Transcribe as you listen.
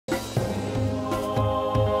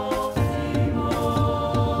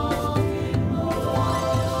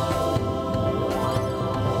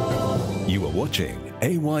watching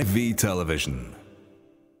AYV Television.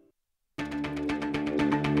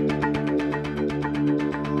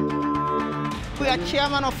 We are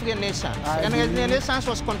chairman of Renaissance, and Renaissance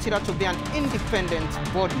was considered to be an independent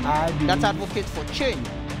body that advocates for change.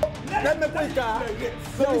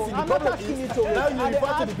 So, I'm not asking you to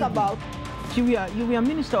ask about... You were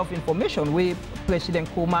Minister of Information where President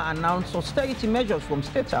Kuma announced austerity measures from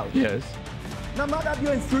State House. Yes. No matter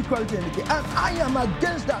you're in free quality education, and I am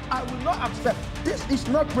against that. I will not accept. This is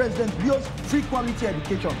not President Bio's free quality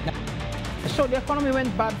education. So the economy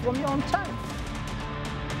went bad from your own time.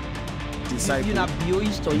 You're not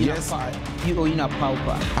Bioist or you're not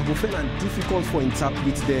pauper. I will find it difficult for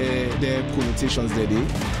interpret the connotations there.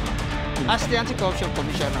 As the Anti-Corruption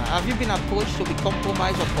Commissioner, have you been approached to be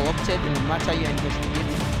compromised or corrupted in the matter you're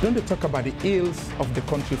investigating? Don't they talk about the ills of the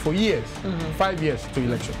country for years, 5 years to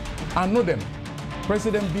election? I know them.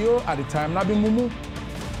 President Bio at the time, Nabi Mumu.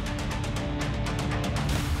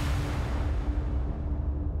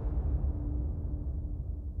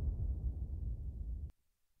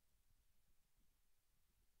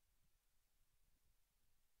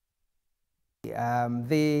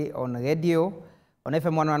 They on radio, on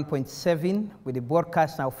FM 101.7, with the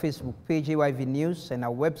broadcast on our Facebook page, AYV News, and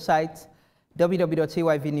our website,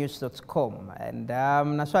 www.ayvnews.com. And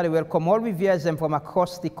that's why I welcome all viewers from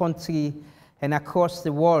across the country and across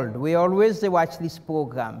the world. We always watch this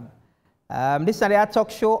program. This is our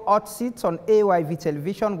talk show, Hot Seats on AYV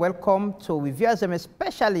Television. Welcome to viewers,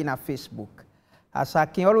 especially in our Facebook. As I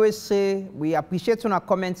can always say, we appreciate our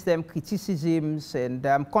comments, them criticisms, and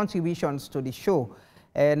contributions to the show.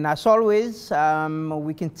 And as always,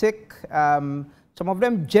 we can take some of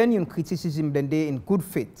them genuine criticism than they in good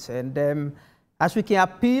faith. And as we can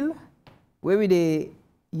appeal, where we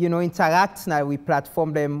interact now, we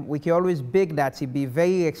platform them, we can always beg that to be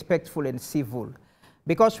very respectful and civil.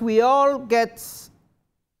 Because we all get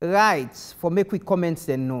rights for make we comments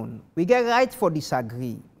then known. We get rights for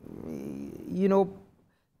disagree.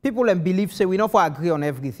 People and believe say we not for agree on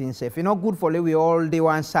everything. Say, if it's not good for we all day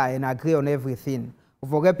one side and agree on everything. We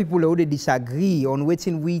forget people who they disagree on what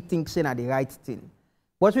we think say are the right thing.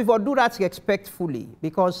 But we for do that respectfully,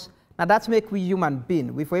 because now that make we human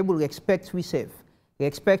being. We for able to respect we self. We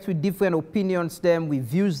expect with different opinions them, we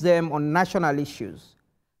views them on national issues.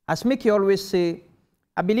 As Mickey always say,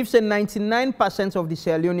 I believe say 99% of the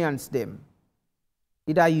Sierra Leoneans them,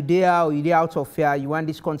 either you there or you there out of fear, you want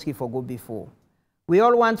this country for go before. We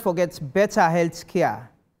all want to get better health care.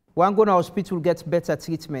 One go to hospital get better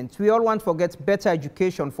treatment. We all want to get better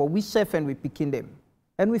education for we self and we picking them.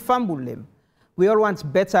 And we fumble them. We all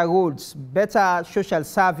want better roads, better social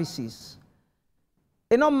services.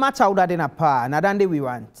 It don't matter how that in a power, and that we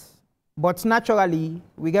want. But naturally,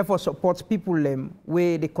 we get for support people them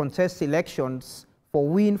where they contest elections for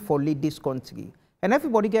win for lead this country. And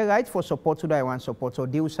everybody get right for support to that one support or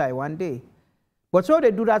deal side one day. But so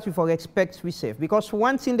they do that we for respect we self. Because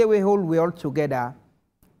one thing they will hold we all together,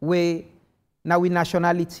 we now with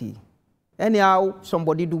nationality. Anyhow,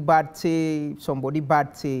 somebody do bad say, somebody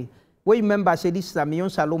bad say. We remember say this is a my own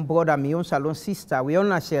salon brother, my own salon sister, we all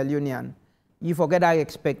not Sierra Leonean. You forget I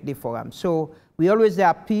respect the forum. So we always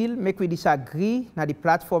appeal, make we disagree, now the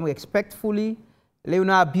platform respectfully, let you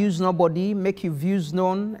not abuse nobody, make your views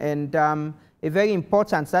known, and a very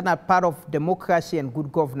important, that's not part of democracy and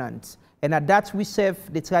good governance. And at that we serve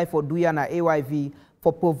the try for doing an AYV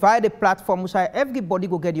for provide a platform so everybody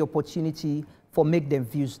go get the opportunity for make them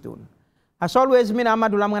views known. As always, me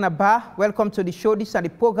Amadu Lamrana, welcome to the show. This is the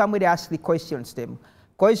program where they ask the questions them.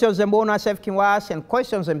 Questions them own ourselves can ask and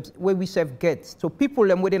questions them where we self get. So people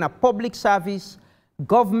them within a public service,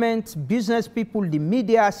 government, business people, the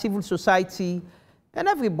media, civil society, and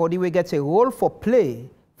everybody will get a role for play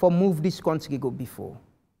for move this country go before.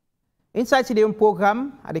 Inside today's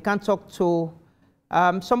program, I can talk to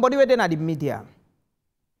somebody within the media.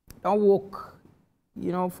 Don't work,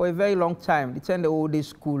 for a very long time. They turn the old day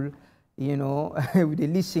school, with the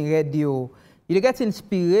listening radio. You get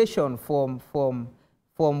inspiration from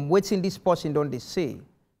waiting this person don't they say.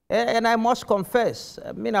 And I must confess,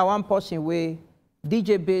 me now one person where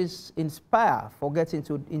DJ base inspire for getting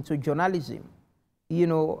into journalism.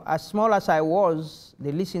 As small as I was,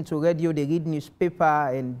 they listen to radio, they read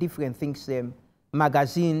newspaper and different things,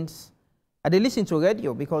 magazines. And they listen to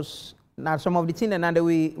radio because now some of the things and the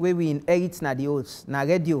way we inherit now the oaths. Now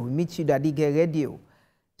radio, meet you that they get radio.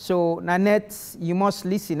 So now net, you must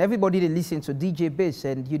listen. Everybody they listen to DJ base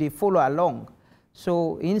and you they follow along.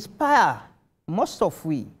 So inspire most of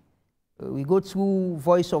we go through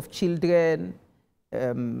Voice of Children,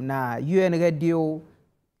 na UN Radio,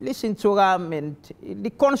 listen to them and the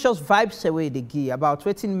conscious vibes away they give about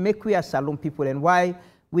what make we as Salone people and why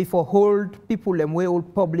we for hold people and we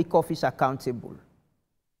hold public office accountable.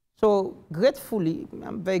 So gratefully,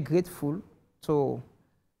 I'm very grateful to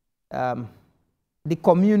the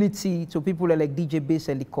community, to people like DJ Bass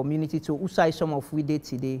and the community, to Usai some of we did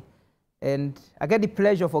today. And I get the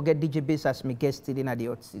pleasure for get DJ Bass as my guest today at the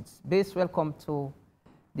hot seats. Bass, welcome to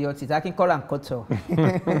the hot seats. I can call him Koto.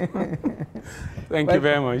 Thank you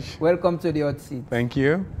very much. Welcome to the hot seat. Thank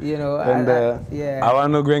you. You know, and yeah. I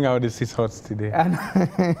want to bring out the six hots today.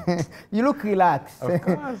 You look relaxed. Of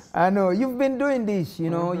course. I know. You've been doing this,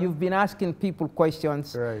 you know, you've been asking people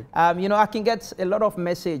questions. Right. You know, I can get a lot of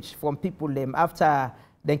message from people them after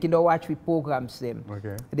they can watch we programs them.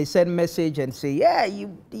 Okay. They send message and say, yeah,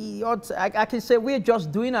 I can say we're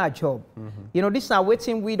just doing our job. You know, this is not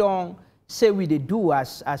waiting we don't say we they do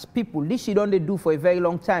as people. This you don't they do for a very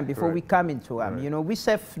long time before we come into them. You know, we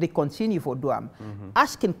self they continue for do them.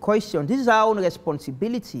 Asking questions, this is our own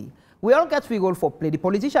responsibility. We all get we role for play. The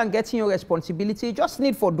politician getting your responsibility, just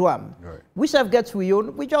need for do them. We self get we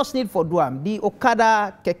own, we just need for do them. The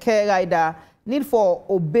Okada, Keke rider, need for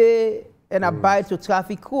obey and abide to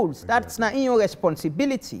traffic rules. That's not in your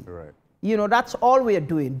responsibility. You know, that's all we're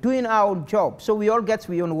doing our own job. So we all get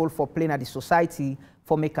we own role for playing at the society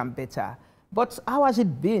for make them better. But how has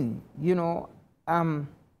it been? You know,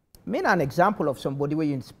 mean an example of somebody where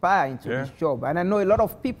you inspire into this job. And I know a lot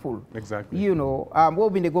of people, you know, will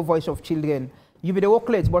be the go voice of children. You be the work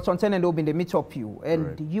late, but sometimes they'll be the meet up you.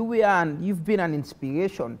 And you've been an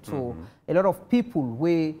inspiration to a lot of people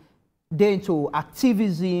where they're into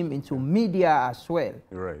activism, into media as well.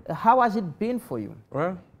 How has it been for you?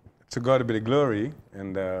 Well, to God be the glory,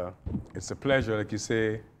 and it's a pleasure, like you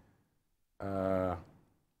say.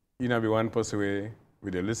 You know, be one person where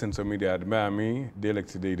they listen to me, they admire me, they like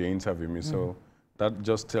today, they interview me. So that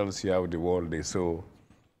just tells you how the world is. So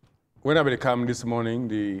when I come this morning,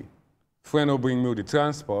 the friend will bring me the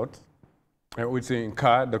transport, and we say in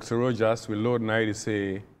car, Dr. Rogers will load night, he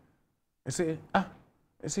say,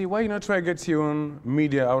 why you not try to get your own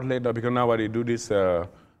media outlet? Because now they do this, I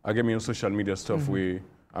get me on social media stuff,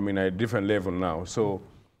 I'm in a different level now. So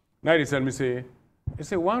now they tell me, he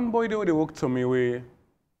say, one boy they work to me where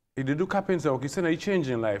he do carpenter work, he say, he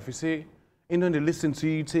changing life. He say, you know, they listen to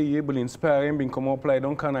you, say, you able to inspire him, come up, like,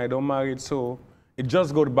 I don't marry it. So it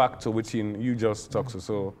just goes back to what you just talked to.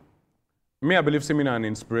 So me, I believe I'm an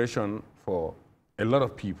inspiration for a lot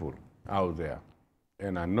of people out there.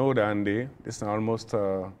 And I know that Andy, this is almost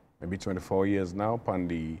maybe 24 years now upon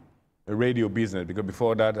the radio business, because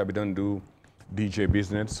before that I done do DJ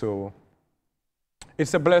business. So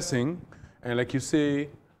it's a blessing. And like you say,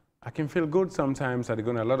 I can feel good sometimes. I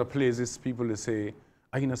go to a lot of places, people they say,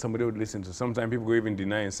 you know, somebody would listen to. Sometimes people go even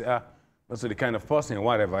deny and say, that's the kind of person or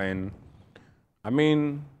whatever. And I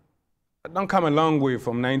mean, I don't come a long way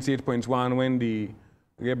from 98.1 when the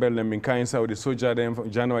rebel them been kind of the soldier them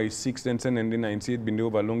from January 6th and 10 and then 98 been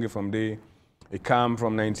over longer from there. It came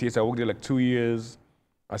from 98. I worked there like 2 years.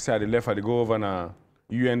 I said I left, I go over na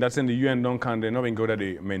UN. That's in the UN don't come, they not even go that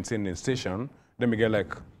they maintain the station. Then we get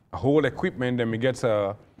like a whole equipment, then we get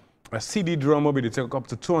a CD drum, maybe they take up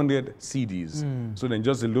to 200 CDs. So then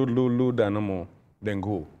just load, and no more, then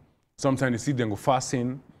go. Sometimes the CD then go fast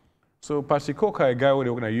in. So Pachikoka, a guy who they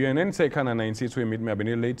work at UN, and say kind of 98 we meet me, I've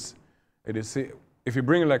been late. They say, if you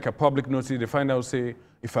bring like a public notice, they find out, say,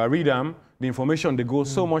 if I read them, the information, they go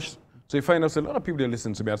so much. So you find out, a lot of people, they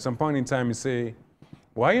listen to me. At some point in time, you say,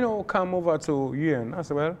 why you know come over to UN? I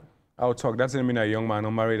said, well, I'll talk. That doesn't mean I'm a young man,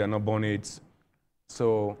 I'm married, I'm not born yet.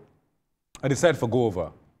 So I decided to go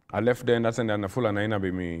over. I left them, that's and then full and I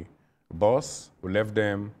be my boss. We left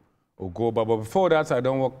them, we go over. But before that, I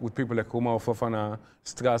don't work with people like Uma Fofana,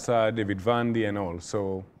 Strasser, David Vandy and all.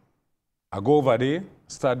 So I go over there,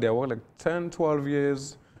 start there, work like 10, 12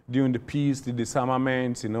 years, doing the peace, the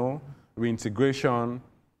disarmament, you know, reintegration.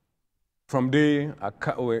 From there,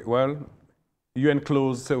 UN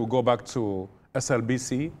closed, so we go back to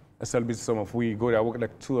SLBC. SLBC, some of we go there, I work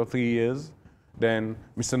like 2 or 3 years. Then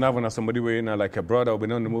Mr. Navana, somebody way like a brother, we've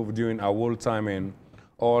been on the move during our whole time and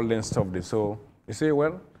all that stuff there. So they say,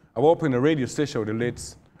 well, I work in a radio station with the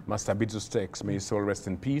late Master Bitus Tex, may his soul rest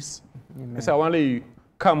in peace. They say, I want to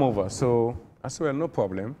come over. So I said, well, no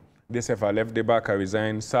problem. They said, if I left the back, I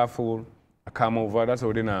resigned, Saffold, I come over. That's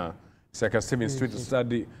how then it's like a 7th Street to start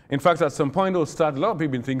the. In fact, at some point, a lot of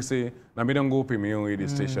people think, say, now me don't go pay me on radio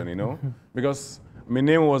station, you know? Because my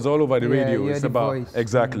name was all over the radio. It's about, voice.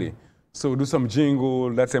 Exactly. So do some jingle,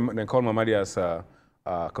 that's they call my mother as a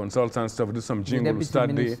consultant stuff, do some jingle, we'll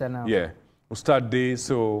start day. Yeah, we'll start day.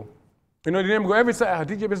 So, you know, the name go every time,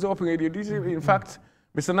 DJ is open radio. DJ, in fact,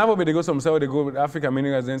 Mr. Navo, they go somewhere, they go with African many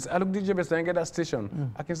residents. I look DJ best and get that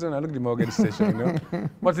station. I can say I look the more get the station, you know.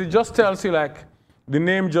 But it just tells you like the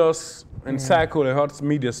name just encircle the hot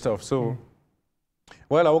media stuff. So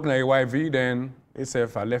well, I work in AYV, then it's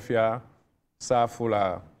if I left here, full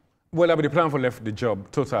well, I be the plan for left the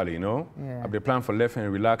job totally, you know. I be the plan for left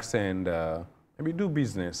and relax and maybe do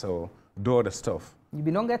business or do other stuff.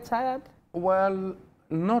 You don't get tired? Well,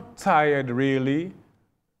 not tired really.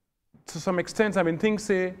 To some extent, I mean, things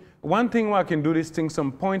say, one thing where I can do this thing,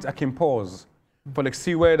 some points I can pause for like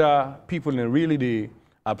see whether people really they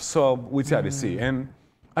absorb what they say. And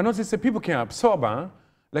I notice that people can absorb,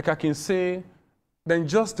 like I can say, then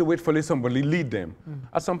just to wait for somebody lead them.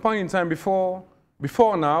 At some point in time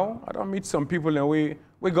before now, I don't meet some people in a way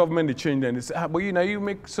where government they change and they say, but you know, you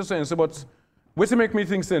make so and so, but what to make me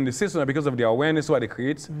think so and they say so because of the awareness what they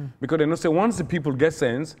create, because they know say once the people get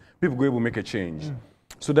sense, people go able to make a change.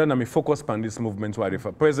 So then I'm focused on this movement where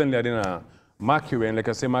presently I didn't Mercury, and like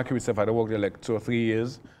I say, Mercury stuff, I worked there like 2 or 3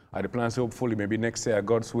 years. I had plans to hopefully maybe next year,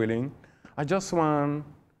 God's willing. I just want,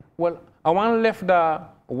 well, I want left the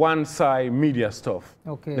one side media stuff.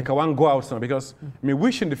 Okay. Like I want to go out now because me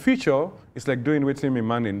wish in the future it's like doing what me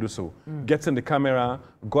man and do so. Getting the camera,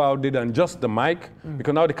 go out there and just the mic,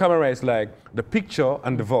 because now the camera is like the picture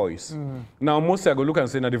and the voice. Now mostly I go look and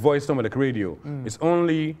say now the voice not like radio. It's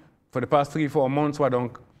only for the past 3-4 months where I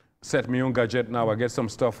don't set my own gadget now. I get some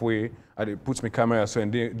stuff where I put my camera so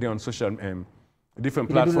and they on social different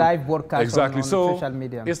platforms. Do live broadcast on social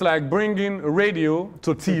media. It's like bringing radio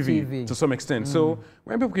to TV to some extent. So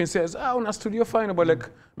when people can say, "Oh, on a studio fine," but like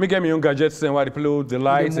me get my own gadgets and where they upload the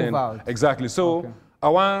lights and exactly. So I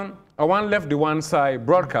want left the one side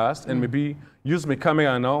broadcast and maybe use my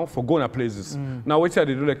camera now for going to places. Now what I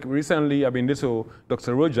do like recently I've been there to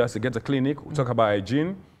Dr. Rogers to get a clinic. We talk about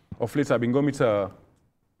hygiene. Of late I've been going to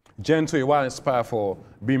Jen to a while inspire for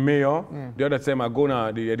being mayor. The other time I go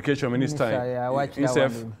to the education minister. I watch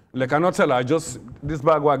that one. Like I not tell her, I just this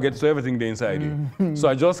bag where I get to everything there inside you. So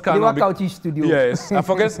I just can't. They work out each studio. Yes, I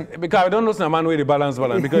forget because I don't know some man where the balance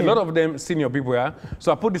because a lot of them senior people here.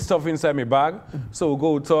 So I put the stuff inside my bag. So we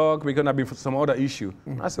go talk. We're gonna be for some other issue.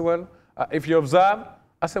 I said, well, if you observe.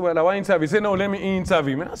 I said, well, I want to interview. He said, no, let me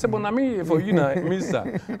interview me. I said, but me for you now,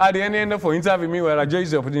 mister. At the end for interview me, well, I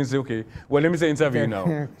just the opportunity to say, okay, well, let me say interview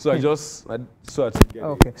now. So I just sort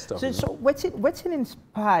of get stuff. So what's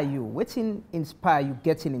inspire you? What's inspire you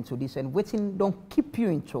getting into this, and what's don't keep you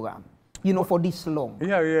into you know, for this long?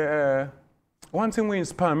 Yeah. One thing we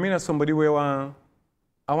inspire me as somebody where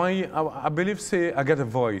I believe say I get a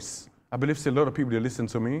voice. I believe say a lot of people they listen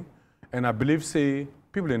to me, and I believe say.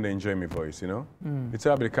 People didn't enjoy my voice, you know. They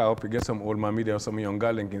tell me the car up, you get some old man media or some young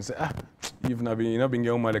girl and can say, you've not been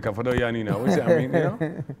young man like for the yani now. What I mean, you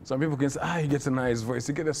know? Some people can say, you get a nice voice,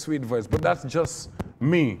 you get a sweet voice, but that's just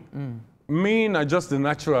me. Me not just the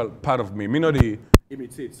natural part of me. Me not the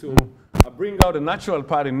imitate. So I bring out the natural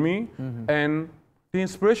part in me, and the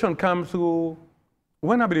inspiration comes through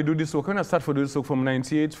when I do this work. When I start for this work from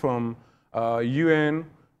 '98 from UN,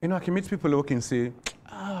 you know, I can meet people who can say,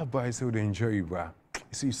 boy, I say they enjoy you, bro.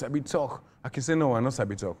 You see, Sabi talk. I can say, no, I not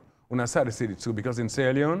Sabi talk. When I started to say it too, because in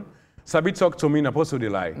Sierra Leone, Sabi talk to me in a post they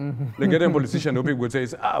lie. They get them politicians, the people say,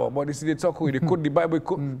 but they see they talk with, they quote the Bible,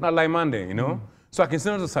 not lie man there, you know? So I can say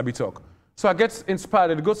no to Sabi talk. So I get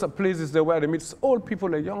inspired. It goes to places there where they meet old people,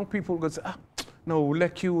 like young people, go say, no, we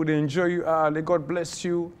like you, they enjoy you, let God bless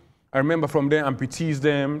you. I remember from there, amputees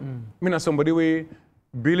them. I mean, as somebody we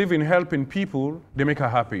believe in helping people, they make her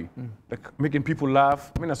happy. Like making people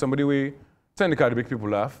laugh. I mean, as somebody we Technically, to make people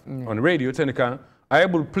laugh. On the radio, technically, I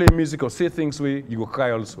able to play music or say things where you go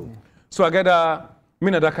cry also. So I get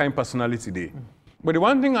that kind of personality there. But the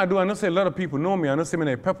one thing I do, I know say a lot of people know me, I know say I'm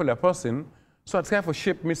a popular person, so I try to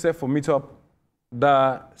shape myself for meet up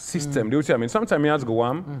the system. Do you see what I mean? Sometimes I have to go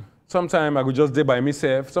on, sometimes I go just there by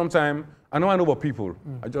myself, sometimes I don't know about people.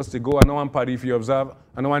 I just go, I know one party if you observe,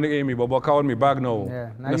 I don't want to aim me, but call me back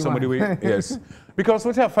now. Now somebody way. Yes. Because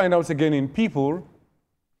what I find out again in people,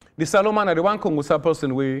 the Salomon are the one Congo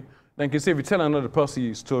person way, like you say, if you tell another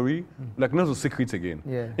person's story, like not a secret again.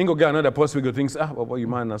 You go get another person, we go think, what you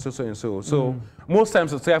man, and so and so. So most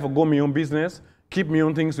times I try to go my own business, keep my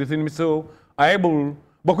own things within me, so I able,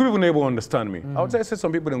 but people never understand me. I would say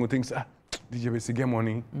some people don't think, DJ Bessie get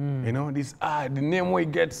money, you know, this, the name where he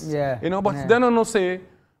gets, you know, but then I don't say,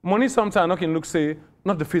 money sometimes I can look say,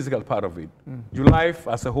 not the physical part of it. Your life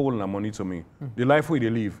as a whole, money to me. The life where they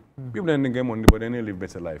live. People don't get money, but then they live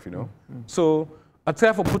better life, you know. So I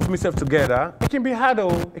try to put myself together. It can be hard,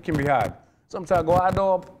 though. It can be hard. Sometimes I go hard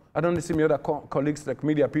up. I don't see my other colleagues, like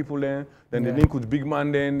media people, then they link with big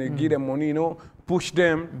man, then they give them money, you know, push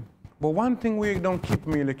them. But one thing we don't keep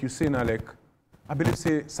me, like you say now, like, I believe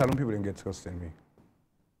say salon people didn't get trust in me.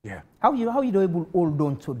 Yeah. How you able to hold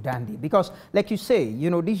on to Dandy? Because like you say, you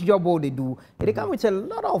know, this job all they do, they come with a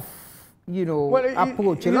lot of, you know,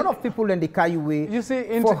 approach. A lot of people in the carry away. You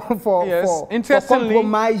see, for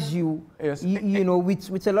compromise you. Yes. You know,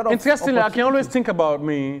 with a lot of. Interestingly, I can always think about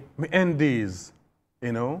me end days.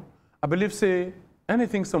 You know, I believe say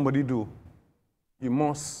anything somebody do, you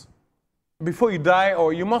must. Before you die,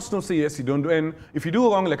 or you must not say yes, you don't do. And if you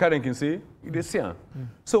do wrong, like I can say, you say.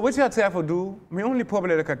 So what you have to do, my only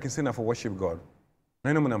problem like I can say now for worship God.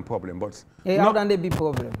 I know I'm problem, but how can they be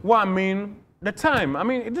problem? Well, I mean, the time. I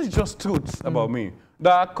mean, it is just truth about me.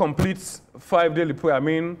 That completes 5 daily prayer. I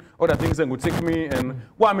mean, other things that would take me. And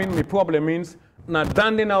what I mean, my problem means now,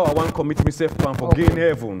 Dandy now I want to commit myself for gain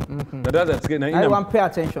heaven. Now that's again. I want to pay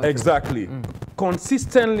attention. Exactly,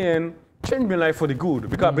 consistently and change my life for the good.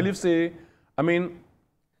 Because I believe say. I mean,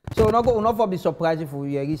 so not for be surprised if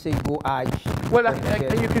you say go Hajj. Well,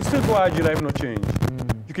 you can still go Hajj, your life not change.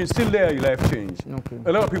 You can still there, your life change. Okay.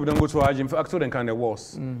 A lot of people don't go to Hajj. In fact, so they kind of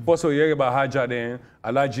worse. First, you hear about Hajj then,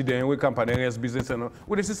 Alaji then, we come and rest business and all.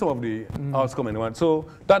 Well, this is some of the outcome and one. So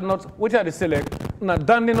that not what you say like now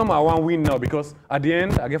Dandy no I want win now because at the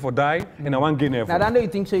end I get for die and I want gain everything. Now Dandy you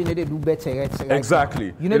think so you need to do better right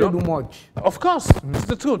exactly. Now. You need to do much. Of course, it's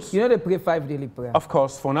the truth. You need to pray 5 daily prayer. Of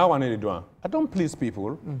course, for now I need to do it. I don't please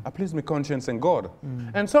people. I please my conscience and God.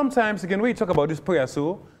 And sometimes again when you talk about this prayer,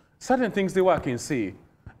 so certain things they work can say.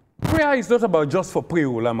 Prayer is not about just for prayer,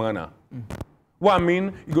 Lamrana. What I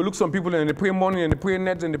mean, you go look some people and they pray morning and they pray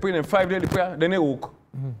night and they pray in 5 daily prayer, then they walk.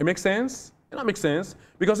 It makes sense? It don't make sense.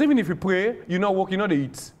 Because even if you pray, you not walk, you not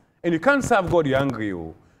eat. And you can't serve God, you're angry.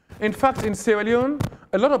 Oh. In fact, in Sierra Leone,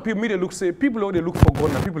 a lot of people, they look, say, people who they look for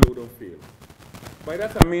God and people who don't fail. By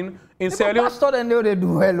that I mean, in Sierra Leone... Pastor, then they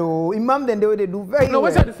do well. Imam, then they do very well. No,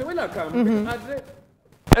 what's that? They say, when I come,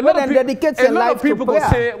 a lot of people go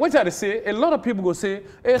say, what did they say? A lot of people go say,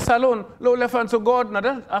 hey, Salon, low left hand to God. Now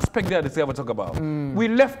that aspect there, they ever talk about. We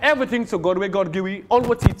left everything to God, where God give you all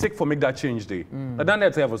what He take for make that change day. Now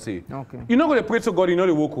that's ever say. Okay. You're not going to pray to God, you know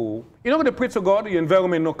the walk. You're not going to pray to God, your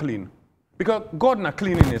environment not clean. Because God not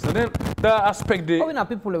cleanliness. And then that aspect there. How many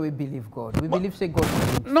people we believe God? We believe say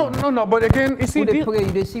God. No. But again, you see, they pray.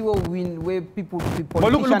 They see what where people.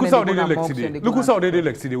 But look how they elect today. Look how they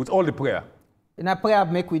elect today with all the prayer. In a prayer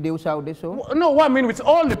make with those out there, so? No, what I mean with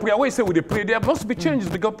all the prayer, what you say with the prayer, there must be changes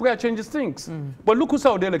because prayer changes things. But look who's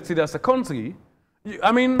how they elected as a country.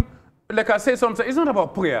 I mean, like I say sometimes, it's not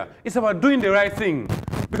about prayer. It's about doing the right thing.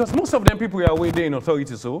 Because most of them people are away there in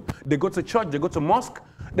authority, so they go to church, they go to mosque,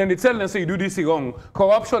 then they tell them, say, you do this wrong,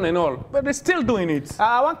 corruption and all. But they're still doing it.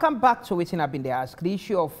 I want to come back to what I've been there asked. The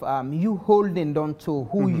issue of you holding on to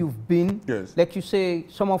who you've been. Yes. Like you say,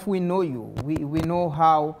 some of we know you. We know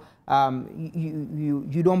how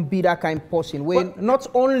you don't be that kind of person. When not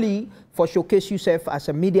only for showcase yourself as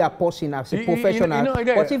a media person, as a professional,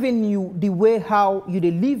 but even you, the way how you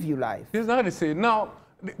live your life. Here's how they say. Now,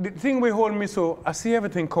 the thing we hold me, so I see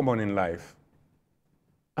everything common in life.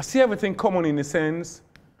 I see everything common in the sense,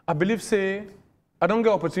 I believe, say, I don't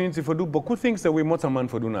get opportunity for do, but good things that we most a man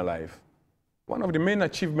for doing in life. One of the main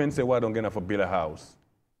achievements that I don't get for build a house.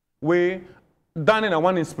 Where Danny is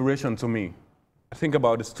one inspiration to me. I think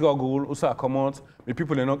about the struggle, also I come out, the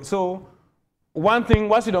people you know. So one thing,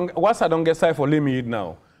 once I don't get side for let me eat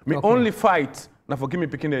now. Me only fight now for give me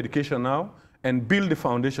picking the education now and build the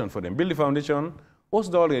foundation for them. Build the foundation,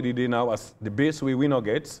 also already they now as the base way we not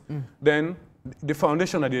get, then the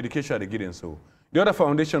foundation of the education they getting so. The other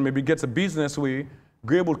foundation maybe gets a business way,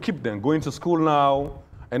 be able to keep them, going to school now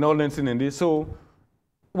and all that thing and this. So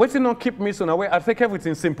what not keep me so now I take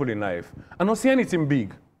everything simple in life. I don't see anything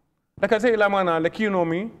big. Like I say, Lamrana, like you know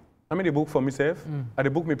me, I made a book for myself. I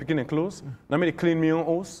book me picking and clothes. I made clean me own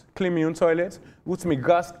house, clean me own toilet, with me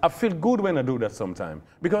gas. I feel good when I do that sometimes.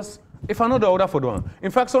 Because if I know the order for doing. In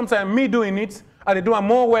fact, sometimes me doing it, I do it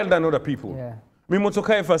more well than other people. Yeah. Me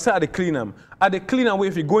motoka if I say I clean them. I clean away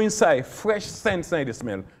if you go inside, fresh scent inside the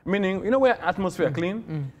smell. Meaning, you know where atmosphere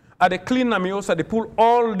clean? I clean them, also they pull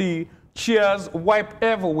all the chairs, wipe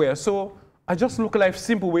everywhere. So I just look like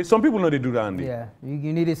simple way. Some people know they do that, Andy. Yeah,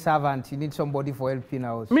 you need a servant. You need somebody for helping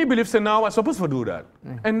out. Me believe say now I'm supposed to do that.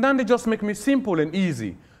 And then they just make me simple and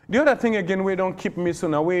easy. The other thing again, we don't keep me so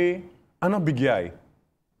in a way, I'm not big guy.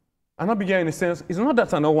 I'm not big guy in the sense, it's not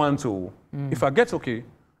that I don't want to. If I get okay,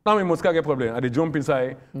 now we must get a problem. I jump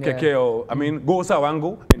inside, keke, or I mean, go outside and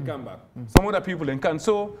go and come back. Some other people then can.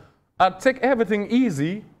 So I take everything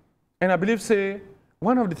easy, and I believe say,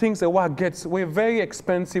 one of the things that what gets, we're very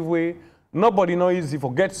expensive way, nobody know easy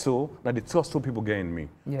forget so, that the trust two people get in me.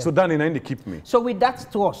 Yeah. So that in the end they keep me. So with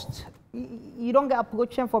that trust, you don't get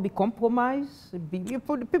approached for the compromise?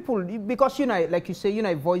 People, because you know, like you say, you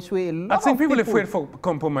know, voice way a lot I think of people afraid for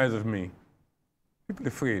compromise with me. People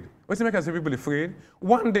afraid. What's the make I say people afraid?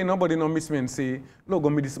 One day nobody know miss me and say, look, go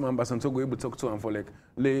meet this man, but so go able to talk to him for like,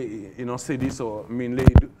 you know, say this or mean lay.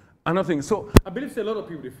 And nothing. So I believe a lot of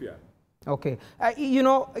people they fear. Okay. You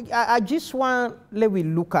know, I just want let we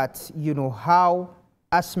look at, you know, how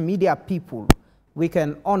as media people we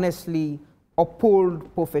can honestly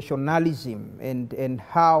uphold professionalism and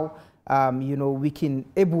how you know we can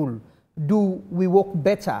we work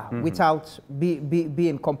better without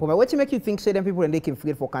being compromised. What make you think say them people and they can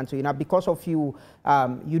free for country? You know, because of you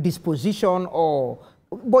disposition or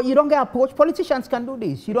but you don't get approached. Politicians can do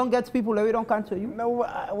this. You don't get people that we don't come to you. No,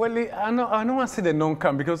 well, I don't want to say they don't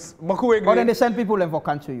come because or then they send people and for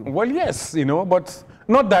come to you. Well, yes, you know, but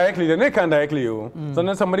not directly. Then they can directly you. So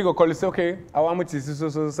then somebody go call you say, okay, I want to see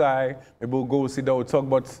so side. Maybe we'll go sit down talk,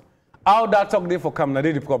 but how that talk there for come, now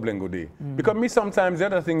they the problem go there. Because me sometimes the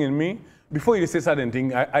other thing in me, before you say certain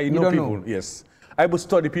thing, I know people. Yes, I will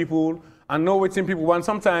study people. I know what people want.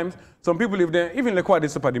 Sometimes, some people live there, even like what they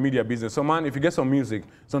support the media business. So man, if you get some music,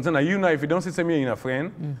 sometimes you know, if you don't see me in a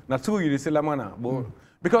friend, not true, you say, Lamrana. But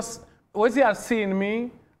because what you are seeing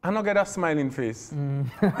me, I don't get that smiling face. You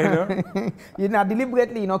know? You're not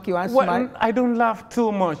deliberately, you know, you want smile? I don't laugh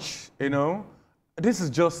too much, you know. This is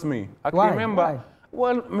just me. I can remember,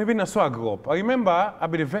 Why? well, maybe not so I grew up. I remember I've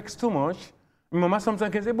been vexed too much. My mama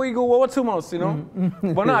sometimes can say, boy, you go, what too much, you know?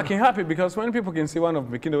 But now I can happy because when people can see one of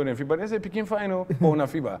my kid and fever, they say, picking fine, you know, or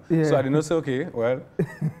fever. Yeah. So I did not say, okay, well,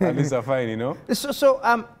 at least I'm fine, you know? So,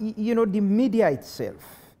 you know, the media itself,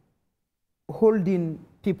 holding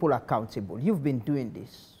people accountable, you've been doing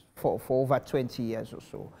this for over 20 years or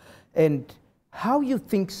so. And how you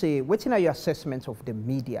think, say, what are your assessments of the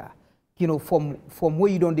media, you know, from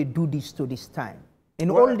where you don't do this to this time? And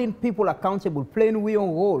holding people accountable, playing a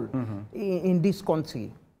role in this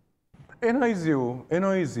country. It's not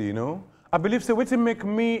easy, you know. I believe so. What make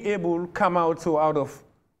me able to come out of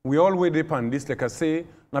we all wait upon this, like I say,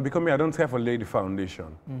 now because me I don't have to lay the foundation.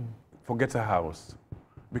 Forget a house.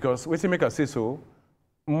 Because what make I say so,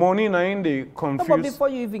 money now in the confused. No, but before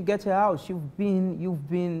you even get a house, you've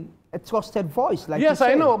been a trusted voice, like yes, you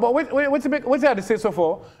say. I know, but what's I say so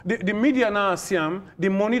for? The media now the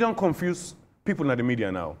money don't confuse people in the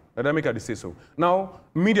media now. That make I say so. Now,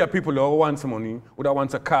 media people all want some money, would I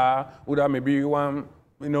want a car, would I maybe want,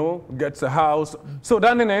 you know, get a house. So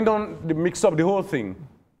then they don't mix up the whole thing.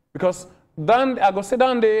 Because then I go say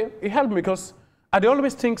down there, it helped me because I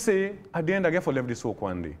always think say at the end I get for left this work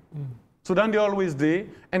one day. So then they always there.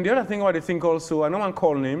 And the other thing what they think also, I don't want to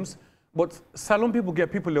call names, but salon people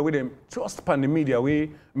get people the way they trust upon the media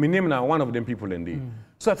way, my name now one of them people in there.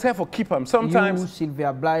 So I try for keep them. Sometimes you,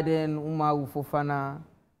 Sylvia Blyden, Umaru Fofana,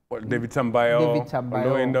 well, David Tambayo,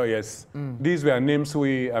 Loendo, yes. These were names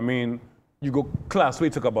we, I mean, you go class,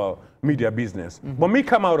 we talk about media business. But me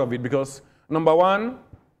come out of it because, number one,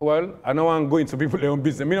 well, I don't want to go into people's own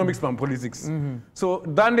business. Me don't mix my politics. So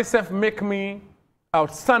then they self make me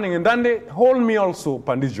outstanding, and then they hold me also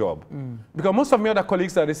upon this job. Because most of my other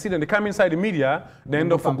colleagues that they see them, they come inside the media, they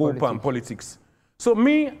end up for go upon politics. So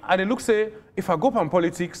me, I look say, if I go upon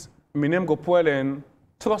politics, my name go poor and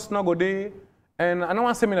trust not go there. And I don't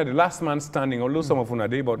want to say me that the last man standing, although some of them are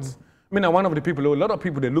there, but me one of the people, a lot of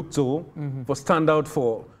people they look to for stand out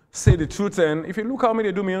for say the truth. And if you look how me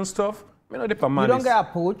they do me own stuff, me not they you don't get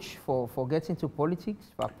approached for getting to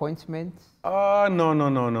politics, for appointments?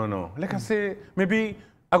 No. Like I say, maybe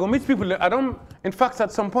I go meet people. I don't. In fact,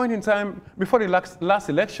 at some point in time, before the last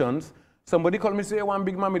elections, somebody called me say, hey, one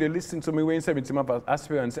big mommy they listen to me when 70 map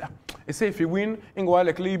aspirant. They say if you win, you go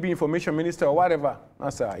like be information minister or whatever. I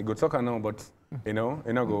say you go talk now, but you know,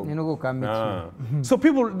 you know go. You know go commit. So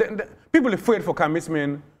people afraid for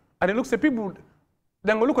commitment, and they look say people.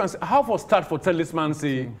 Then go look and say how for start for tell this man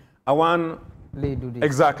say I want. Do this.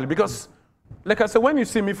 Exactly because. Like I said, when you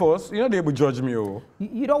see me first, you know they will judge me. Oh.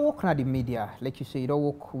 You don't work in the media, like you say. You don't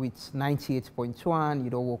work with 98.1. You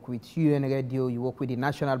don't work with UN Radio. You work with the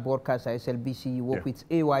national broadcaster SLBC. You work with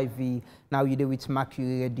AYV. Now you do with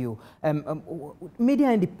Mercury Radio.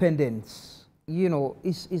 Media independence, you know,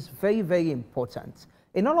 is very, very important.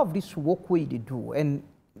 And all of this work way they do, and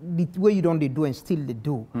the way you don't they do, and still they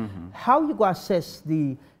do. How you go assess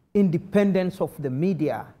the independence of the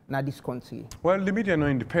media in this country? Well, the media are not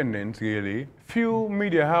independent, really. Few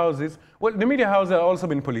media houses, well, the media houses have also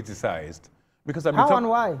been politicized. Because How and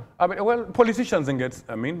why? Well, politicians and get,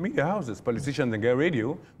 media houses, politicians and get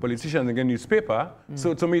radio, politicians and get newspaper.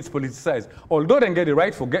 So to me, it's politicized. Although they get the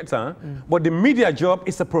right for but the media job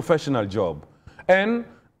is a professional job. And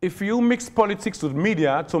if you mix politics with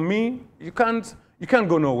media, to me, you can't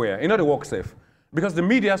go nowhere. You know, the work safe. Because the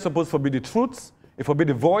media is supposed to be the truth, it will be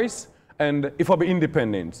the voice, and it will be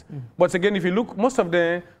independent. But again, if you look, most of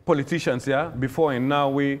the politicians, before and now,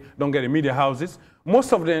 we don't get the media houses.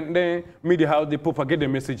 Most of the media house, they propagate their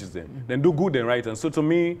messages then do good and right. And so to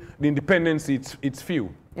me, the independence, it's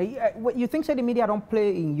few. You think so the media don't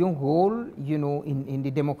play in your role, you know, in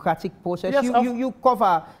the democratic process? Yes, you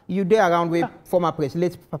cover, you there around with former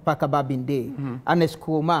president, Pakaba Binde, and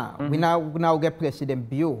Eskroma. We now get President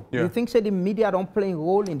Bio. You think so the media don't play a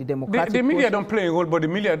role in the democratic process? The media don't play a role, but the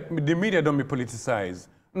media don't be politicized.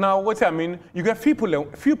 Now, what I mean, you get few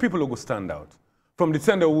people who will stand out. From the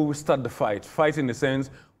center, we will start the fight in the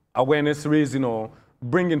sense, awareness raising or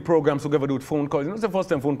bringing programs together with phone calls. You know, it's the first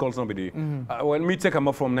time phone calls somebody. When me take them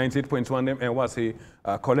up from 98.1 them and was say,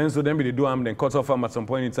 Colenso, them they do them, then cut off them at some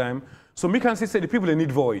point in time. So me can say the people they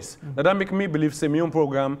need voice. That make me believe say my own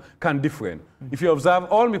program can different. If you observe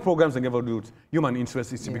all my programs together do it, human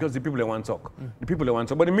interest is because the people they want to talk. The people they want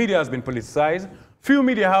to talk. But the media has been politicized. Few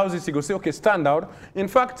media houses you go say, okay, stand out. In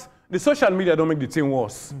fact, the social media don't make the thing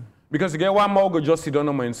worse. Because you get one more go just sit down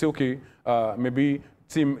and say, okay, maybe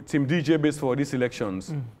team DJ based for these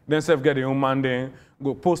elections. Then self get their own man, then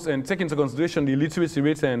go post and take into consideration the literacy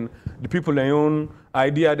rate and the people their own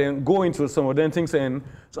idea, then go into some of them things. And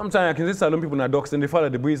sometimes I can see salon people in the docks and they follow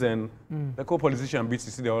the breeze and the co-politician beats,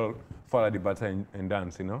 you see they all follow the batter and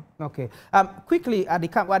dance, you know? Okay. Quickly, I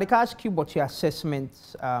can ask you about your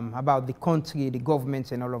assessments about the country, the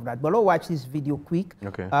government and all of that. But let's watch this video quick.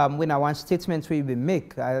 Okay. When I want statements we will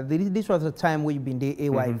make. This was the time we've been the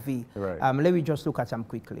AYV. Right. Let me just look at them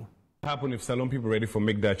quickly. What happen if Salon people ready for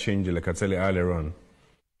make that change, like I tell you earlier on?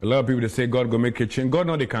 A lot of people, they say God go make a change. God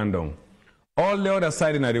know they can't do. All the other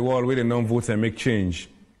side in the world where they don't vote and make change.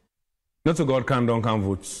 Not so God can't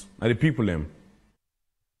vote. Are the people them.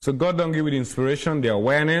 So God don't give you the inspiration, the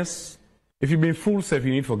awareness. If you've been fooled, self, you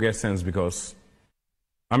need to get sense because,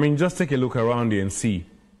 just take a look around you and see.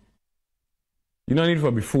 You don't need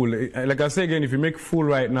to be fooled. Like I say again, if you make fool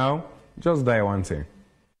right now, just die one thing.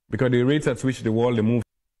 Because the rate at which the world they move.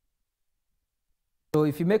 So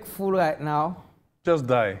if you make fool right now, just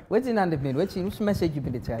die. What's in the mean? Which message you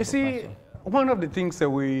been trying? You see, one of the things that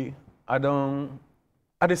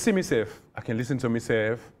I see myself. I can listen to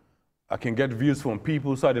myself. I can get views from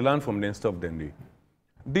people, so I learn from them stuff.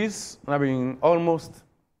 This, almost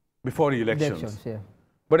before the elections.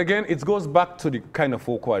 But again, it goes back to the kind of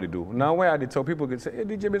folk what they do. Now, where they tell people, they say, hey,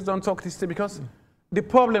 DJ, don't talk this thing because the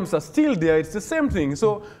problems are still there. It's the same thing.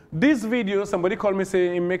 So this video, somebody called me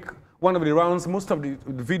say, make one of the rounds. Most of the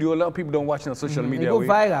video, a lot of people don't watch it on social media. They go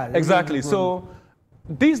viral. Exactly. So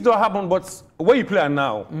this don't happen, but where you play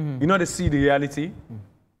now, you know they see the reality.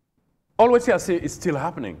 Always I say it's still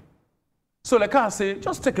happening. So like I say,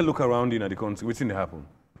 just take a look around in the country, what's in the happen.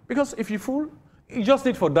 Because if you fool, you just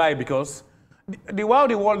need for die because while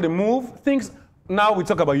the world they move, things. Now we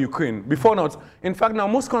talk about Ukraine. Before not, in fact, now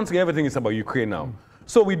most countries, everything is about Ukraine now.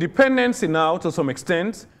 So with dependency now to some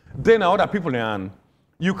extent, then other people are.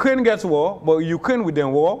 Ukraine gets war, but Ukraine with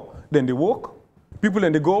them war, then they walk. People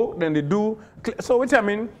then they go, then they do. So what I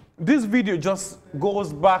mean, this video just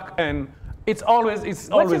goes back and it's always there.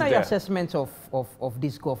 What's your assessment of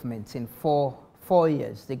this government in four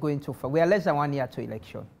years? They're going to, we are less than 1 year to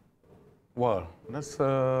election. Well, that's,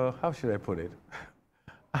 how should I put it?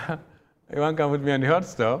 You want to come with me on the hot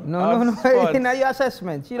stuff? No. In your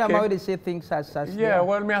assessment, you know how they say things as yeah,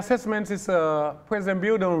 well, my assessment is President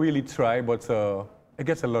Bill don't really try, but it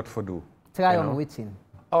gets a lot for do. Try on waiting.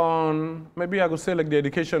 On maybe I could say like the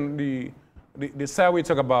education, the side we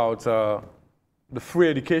talk about the free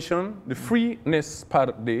education, the freeness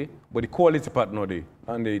part there, but the quality part not there,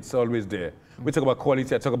 and it's always there. We talk about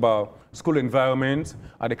quality. I talk about school environment.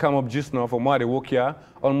 They come up just now from where they work here,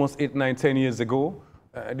 almost 8, 9, 10 years ago.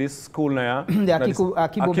 This school now, the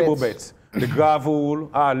Akibo beds, the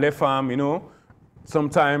gravel, left arm, you know.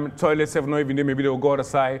 Sometimes toilets have not even there, maybe they'll go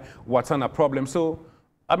outside, what's on a problem. So,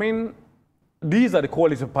 these are the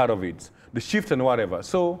quality part of it, the shift and whatever.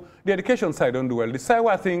 So, the education side don't do well. The side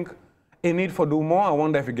where I think a need for do more, I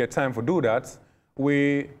wonder if we get time for do that,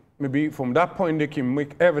 we maybe from that point they can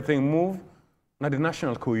make everything move. Now the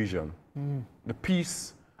national cohesion, the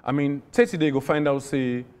peace. 30 days go find out,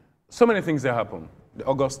 say, so many things that happen. The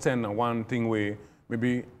August 10 and one thing where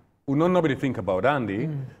maybe nobody think about Andy,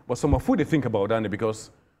 but some of who they think about Andy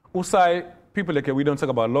because Usai people like we don't talk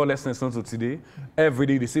about lawlessness until today. Every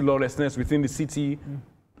day they see lawlessness within the city.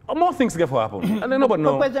 More things get for happen. And then nobody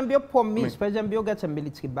know. President Bio promised, President Bio gets a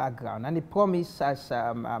military background, and he promised as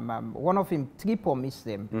one of him 3 promised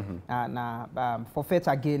them forfeit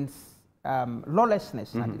against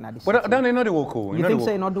lawlessness. But then they know the work. You think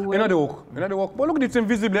say not do well? They know the work. They know the work. But look at it's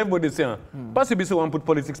invisible. Everybody say, possibly someone put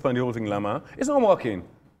politics on the whole thing, Lama. It's not working.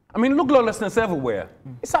 I mean, look, lawlessness everywhere.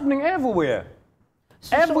 It's happening everywhere.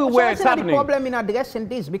 Everywhere it's happening. The problem in addressing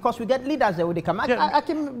this because we get leaders there when they come. I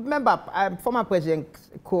can remember former President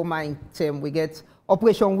Koma in term we get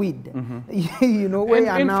Operation Weed. You know,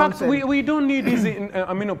 where in fact, we don't need these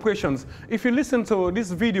operations. If you listen to this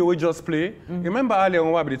video we just play, remember earlier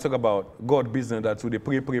on what they talk about God business that they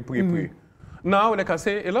pray. Now, like I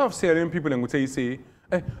say, a lot of Sierra Leone people and would say,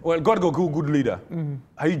 well, God go good leader.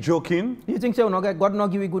 Are you joking? You think so? God not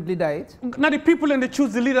give you good leader, right? Now the people and they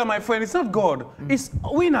choose the leader, my friend. It's not God. It's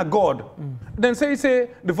we not God. Then say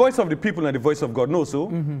the voice of the people and the voice of God. No, so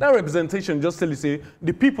that representation just tell you say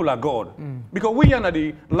the people are God because we are not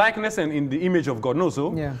the likeness and in the image of God. No,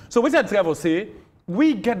 so so what I travel say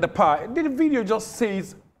we get the power. The video just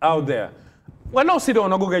says out there. Well, now sit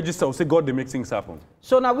down and go register. Say God, they make things happen.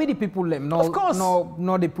 So now we the people them. No, of course.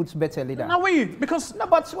 No, they put better leader. Now we because no,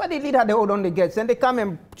 but when the leader they hold on the gates, and they come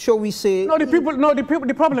and show we say. No, the people. No, the people.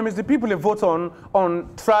 The problem is the people they vote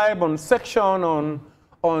on tribe, on section,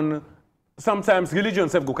 on sometimes religion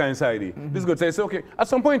self go inside. This go say okay. At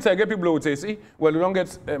some point I get people who would say, see, well, we don't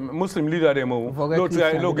get Muslim leader them or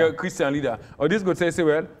no get Christian leader. Or this go say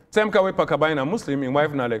well, same way Pakabaina Muslim in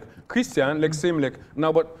wife now like Christian, like same like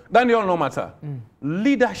now, but then they all no matter.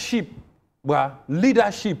 Leadership,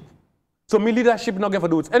 leadership. So me leadership not get for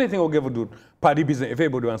do it. Anything will get for do party business if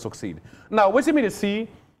everybody want to succeed. Now what you mean to see,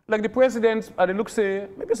 like the president at the look say,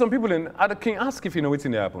 maybe some people in other can ask if you know what's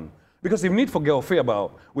in there happen. Because if need for get fear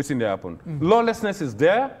about what's in there happen. Lawlessness is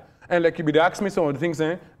there, and like if they ask me some of the things,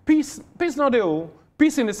 peace not there.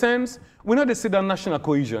 Peace in the sense, we know they see that national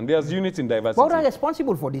cohesion. There's unity in diversity. But who are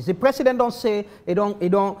responsible for this? The president don't say he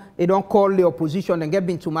don't call the opposition and get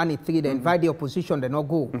into money 3, they invite the opposition, they not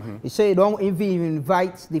go. He say he don't even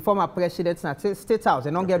invite the former presidents at State House, they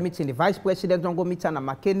don't get meeting. The vice president don't go meet Anna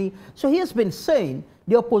McKinney. So he has been saying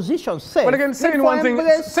the opposition says but again, saying one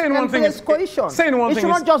thing is cohesion. Saying one thing it should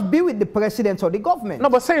not just be with the president or the government. No,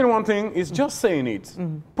 but saying one thing is just saying it,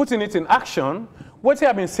 putting it in action. What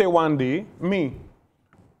have been say one day,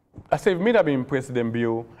 I say, me that being President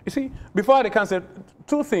Bio. You see, before they can say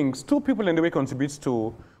 2 things, 2 people in the way contributes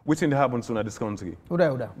to what's in the happens in this country.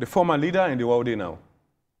 Uda. The former leader and the world now.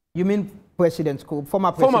 You mean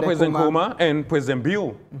former President Koma and President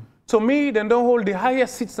Bio. So me, then don't hold the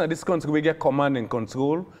highest seats in this country, we get command and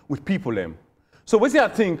control with people them. So what I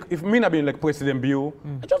think, if me not being like President Bio,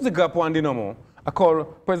 I just grab one day no more. I call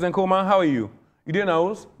President Koma, how are you? You didn't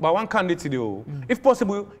know, but one candidate do. If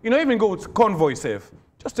possible, you know, even go with convoy safe.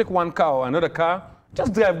 Just take one car or another car,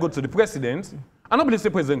 just drive go to the president. And nobody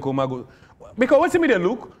say President Koma go. Because what you mean they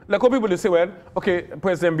look, like how people they say, well, okay,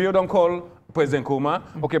 President Bio don't call President Koma.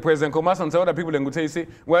 Okay, President Koma, some other people then go say,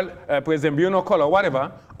 well, President Bio no call or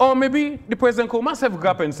whatever. Or maybe the President Koma self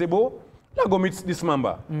grab and say, bo, let's go meet this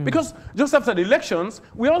member. Because just after the elections,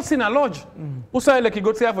 we all seen a lodge. Who side like you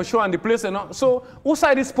go to have a show and the place and all. So who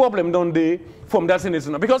side this problem don't they from that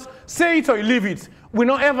thing? Because say it or you leave it, we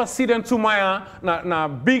don't ever see them to my na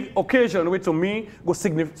big occasion where to me go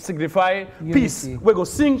signify unity. Peace. We go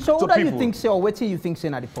sing so to people. So what do you think say or what do you think say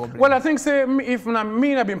na the problem? Well, I think say if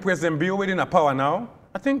me have been President Bio within a power now,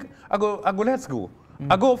 I think I go let's go.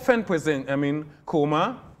 I go offend President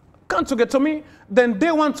Koma. Come together to me, then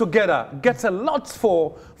they want together get a lot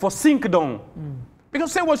for sink down.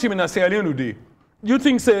 Because say what you mean I say at the end of the day. You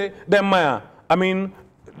think say them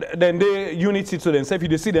then they unity to themselves, if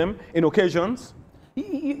you see them in occasions.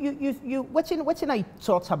 What's in your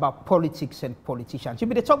thoughts about politics and politicians? You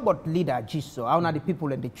they talk about leader, so how are the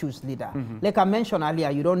people and they choose leader. Like I mentioned earlier,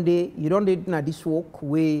 you don't do this work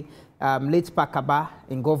where late Pakaba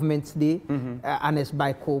in government day, and it's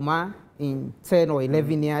by Koma in 10 or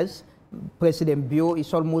 11 years. President Bio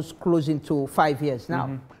is almost closing to 5 years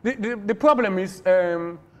now. The problem is,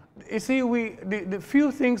 you see, the few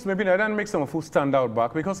things maybe I don't make some of who stand out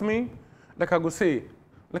back because me, like I go say,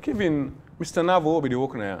 like even Mr. Navo will be the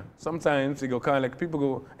work now. Sometimes you go kind of like people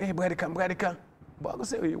go, hey, Bradika. But I go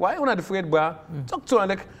say, why are you not afraid, Talk to her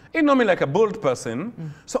like, he know me like a bold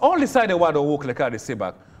person. So all the side of what I walk like how they say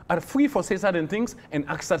back. are free for say certain things and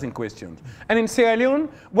ask certain questions. And in Sierra Leone,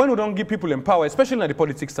 when we don't give people empower, especially on the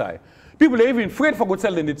politics side, people are even afraid for go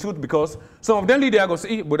tell them the truth because some of them leaders go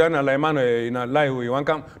say, but then like man in a lie we want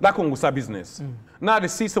come that can go business. Now they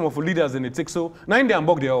see some of the leaders in the take so now in they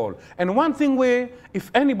unbug they all. And one thing where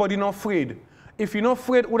if anybody not afraid, if you're not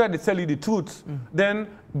afraid whether they tell you the truth, then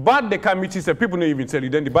bad the committees and people don't even tell you,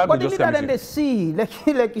 then the bad will just come. But the leader then they see,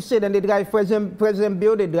 like you said, then they drive, President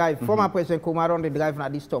Bill they drive, former President Kumaron they drive na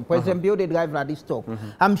this talk, President Bill they drive na this talk.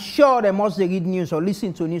 I'm sure they must read news or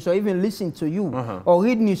listen to news or even listen to you or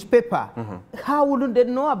read newspaper. How wouldn't they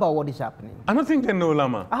know about what is happening? I don't think they know,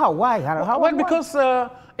 Lama. Why? Well, because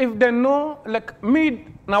if they know, like me,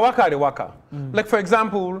 na waka de waka. Like for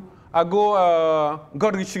example, I go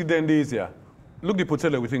Godrich Street then days here. Look the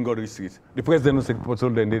hotel within Godrich Street. The president knows the hotel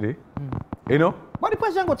then did it. You know? But the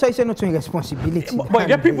president will tell you not taking responsibility. But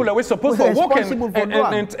there are people that we're supposed to work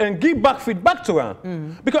and give back feedback to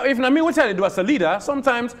them. Because if I mean what I do as a leader,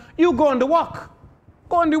 sometimes you go on the walk.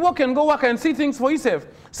 Go on the walk and go work and see things for yourself.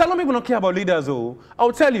 Some people don't care about leaders though.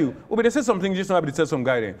 I'll tell you, they say something just now, they tell some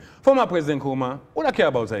guy there. Former President Kuma, what I care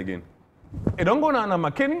about that again? He don't go now to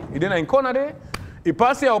McKinney, he didn't in corner there. He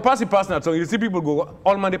pass here or pass now, so you see people go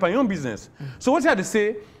all man depend on your own business. So what you have to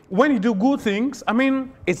say, when you do good things, I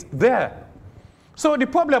mean, it's there. So the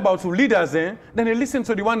problem about leaders, then they listen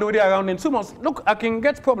to the one that they are around in 2 months. Look, I can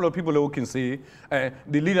get problem of people who can say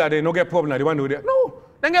the leader they no get problem, the one who they no,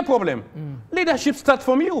 they get problem. Leadership starts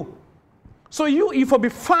from you. So you if you be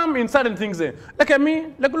firm in certain things there. Like I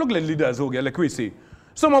mean, like look like leaders who get like we say.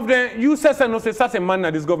 Some of them, you say no say certain man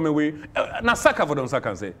in this government way, na saka for them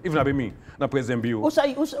saka say, if not be me, na President Bio.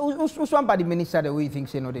 Who's one by the minister the way you think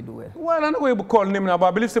say no they do well? Well, I know we call name now, but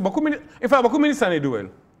I believe say, if I minister they do well.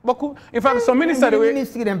 In fact, some minister the way.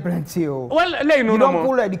 Ministry them plenty. Well, you don't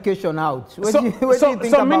pull education out. What do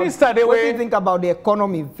you think about the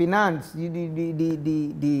economy, finance,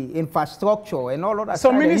 the infrastructure, and all of that?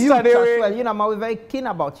 Some minister the way. Well, you know, we're very keen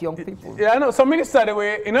about young people. Yeah, I know. Some minister the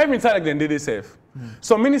way. You know, even inside them they safe.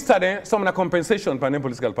 Some minister then some of the compensation for the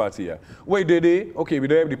political party here. Where they okay, we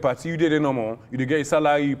don't have the party. You did it no more. You get a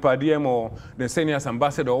salary per diem or the seniors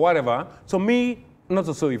ambassador or whatever. So me not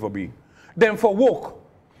so sorry for be. Then for work.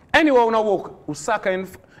 Anyone who not work,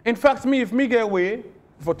 Usaka. In fact, me, if me get away,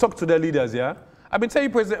 for talk to the leaders, yeah, I've been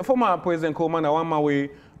telling former President Coleman, I want my way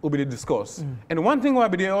will be discussed. And one thing why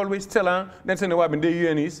they always tell her, then say why they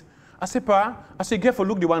UN is, I say, I say, get for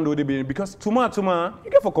look the one do they be because tomorrow,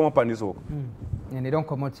 you get for come up on this work. And they don't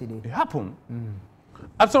come out today. It happen.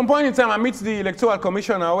 At some point in time, I meet the electoral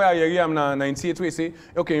commissioner where I am now 98. We say,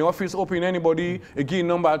 okay, your office open anybody, again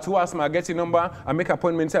number, to ask me, I get the number, I make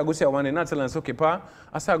appointment, I go see I want and tell and say, okay, pa,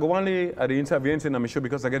 I say I go only at the interview and I'm sure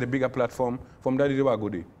because I get a bigger platform from that day I go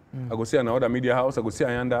there. I go see another media house, I go see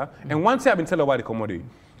Ayanda. And once I've been telling why the commodity,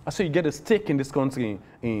 I say you get a stake in this country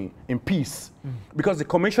in peace. Because the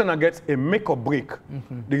commissioner gets a make or break.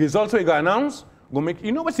 The results we got announced, go make,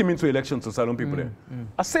 you know what it means to elections to Salon people there.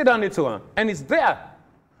 I say that to her, and it's there.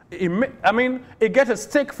 I mean, it gets a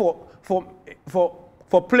stake for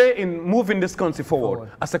play in moving this country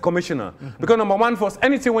forward as a commissioner. Because number one, for us,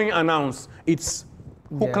 anything we announce, it's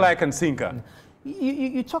hook, like, and sinker.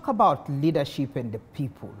 You talk about leadership and the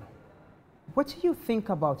people. What do you think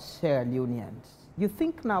about Sierra Leoneans? You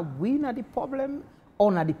think now we are the problem,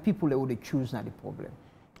 or now the people that would choose now the problem?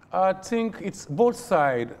 I think it's both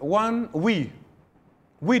sides. One, we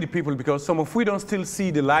the people, because some of we don't still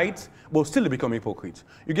see the light, but still become hypocrites.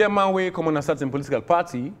 You get man way come on a certain political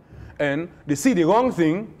party, and they see the wrong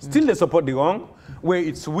thing, still they support the wrong, where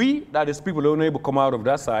it's we, that is people who are able to come out of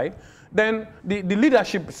that side, then the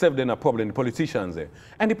leadership itself then a problem, the politicians there.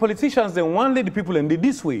 And the politicians then want the people and did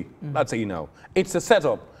this way, that's it now. It's a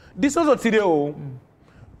setup. This also today,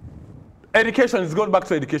 education is going back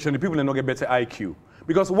to education, the people will not get better IQ.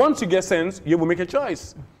 Because once you get sense, you will make a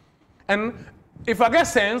choice. And if I get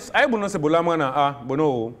sense, I will not say, Lamrana, but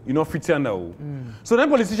no, you know, fit now. So then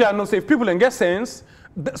politicians know say, if people don't get sense,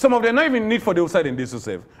 some of them not even need for the outside in this to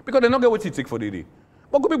save. Because they don't get what you take for the day.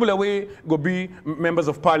 But good people away go be members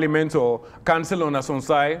of parliament or council on a some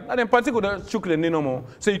side, and then particularly chocolate no more.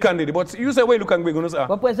 So you can't do it. But you say, well, look and go.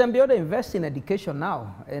 But President Bio invest in education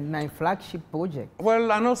now, in a flagship project.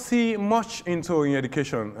 Well, I don't see much into in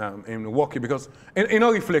education in working because it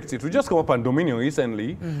not reflected. We just come up on Dominion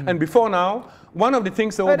recently, and before now, one of the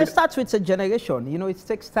things that it starts with a generation. You know, it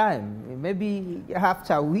takes time. Maybe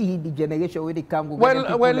after we, the generation, we come.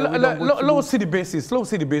 Low see the basis. Low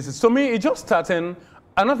see the basis. So me, it just started.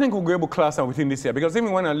 I don't think we'll go able to class within this year because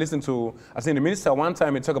even when I listen to, I think the minister one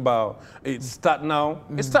time he talk about it start now,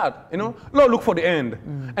 it start, you know, look for the end.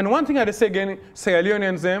 And one thing I say again, Sierra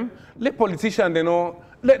Leoneans them, let politicians they know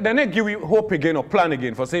then they give you hope again or plan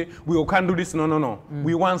again for say, we can't do this, no.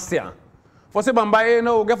 We want here. For say, Bambaye,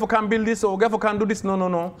 no, we can build this, or we can do this,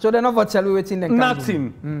 no. So they're not for tell you waiting.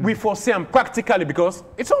 Nothing. We foresee them practically because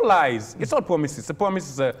it's all lies. It's all promises. The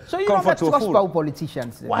promises are so you don't have trust about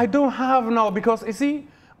politicians then? Well, I don't have now because, you see,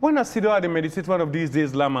 when I sit down and meditate one of these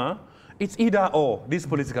days, Lama, it's either or, these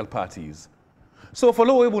political parties. So for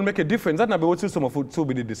low, it will make a difference. That not be what some of it will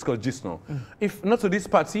be discussed just now. If not to this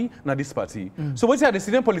party, not this party. So what are the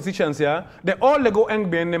senior politicians here? They all go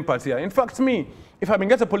and behind them party here. In fact, me, if I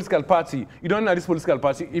get a political party, you don't know this political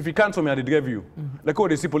party. If you can't tell me, I did give you. Like how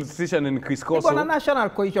they see politicians in Chris Corso. But on a national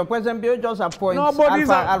coalition, President Bio just appoints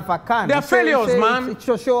Alpha Khan. They're failures, man. It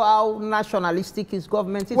should show how nationalistic his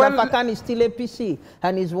government is. Well, Alpha Khan is still APC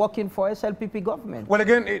and he's working for SLPP government. Well,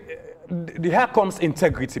 again, here comes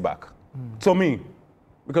integrity back. To me,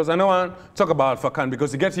 because I don't want to talk about Alpha Khan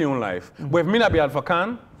because you get your own life. But if me not be Alpha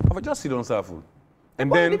Khan, I would just sit down serve.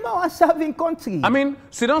 And then serving country. I mean,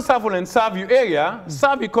 sit down serve and serve your area,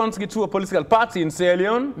 serve your country to a political party in Sierra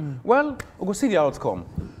Leone. Well, we'll go see the outcome.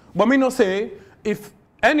 But me not say if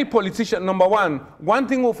any politician, number one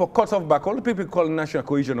thing for cut off back, all the people call national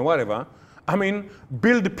cohesion or whatever. I mean,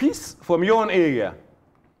 build peace from your own area.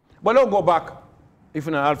 But don't go back. If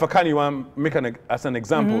in Alpha Khan you want to make as an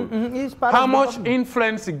example, how much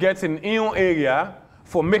influence you get in your area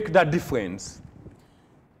for make that difference?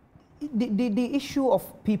 The issue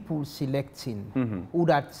of people selecting who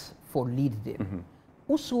that for lead them,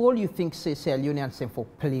 whose role you think Sierra Leoneans for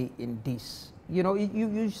play in this? You know,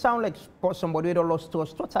 you sound like somebody who lost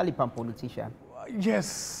trust totally from politician.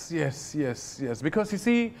 Yes. Because you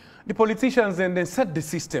see, the politicians then they set the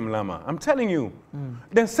system, Lama. I'm telling you.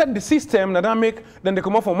 Then set the system then they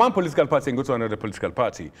come up from one political party and go to another political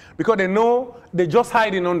party. Because they know they're just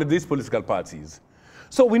hiding under these political parties.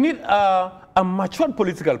 So we need a matured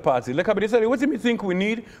political party. Like I said, what do you think we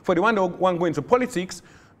need for the one that want to go into politics?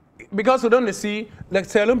 Because we don't see, like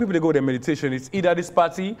say, a lot of people they go to meditation, it's either this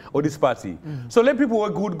party or this party. So let people who are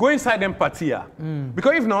good go inside them party here.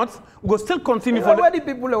 Because if not, we'll still continue for where the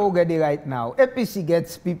people who get it right now? APC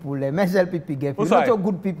gets people, MSLPP get people, not so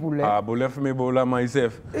good people. But left me bola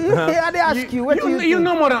myself. Yeah, they ask you, what do you think? You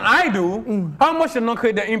know more than I do. How much did not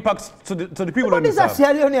create the impact to the people on this? But these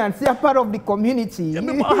are Sierra Leoneans, they are part of the community. Yeah,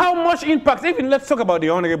 how much impact, even let's talk about the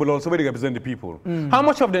honorable also, where they represent the people. How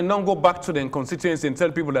much of them don't go back to their constituency and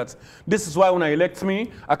tell people that this is why when I elect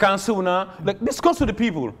me, I can't sue now. Like, discuss with the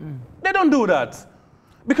people. They don't do that.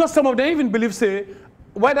 Because some of them even believe, say,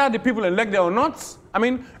 whether the people elect them or not, I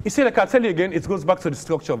mean, you see, like I tell you again, it goes back to the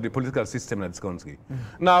structure of the political system in this country.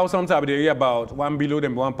 Now, sometimes they hear about one below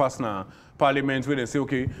them, one pass now, parliament, where they say,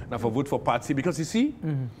 okay, now for vote for party. Because you see,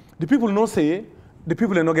 the people know say, the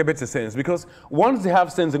people will not get better sense because once they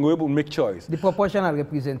have sense, they will able to make choice. The proportional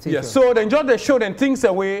representation. Yes, so then just they show them things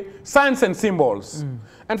away, signs and symbols.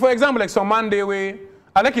 And for example, like some man they way,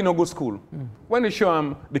 I like go school. When they show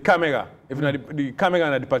them the camera, if not the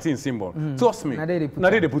camera and the party in symbol, trust me, not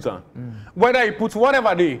they put on. Whether you put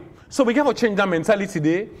whatever they, so we have to change that mentality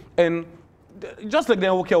there and just like they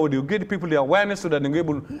okay with you, give the people the awareness so that they're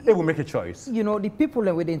able to make a choice. You know, the people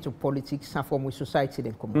that went into politics are from with society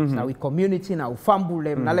and community. Now with community, now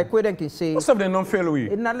family them. Now like where they can say most of them don't fail we.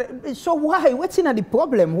 So why? What's in the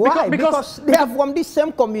problem? Why? Because they are from the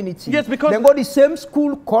same community. Yes, because they go the same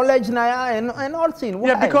school, college now and all things. Why?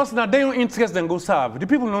 Yeah, because now they don't interest them go serve. The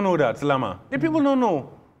people don't know that, Lama. The people don't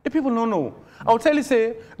know. The people don't know. I'll tell you,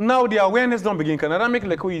 say, now the awareness don't begin. Can I make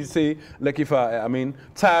like we say, like if I mean,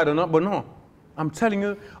 tired or not, but no. I'm telling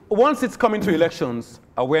you, once it's coming to elections,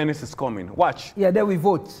 awareness is coming. Watch. Yeah, then we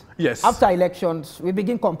vote. Yes. After elections, we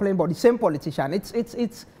begin complaining about the same politician.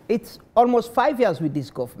 It's almost 5 years with this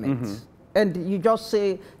government. And you just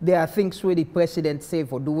say there are things where the president say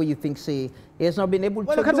or do what you think say he has not been able to do.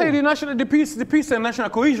 Well, I can say the peace and national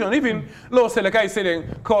cohesion, even law say like I say they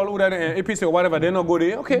call APC or whatever, they not go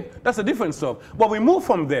there. Okay, that's a different stuff. But we move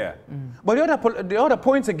from there. But the other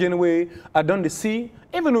points again where I done the see,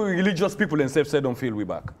 even though religious people themselves say don't feel we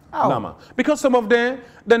back. Lama. Because some of them,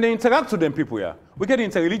 then they interact with them people here. We get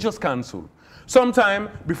into religious council. Sometime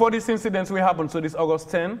before this incident will happen, so this August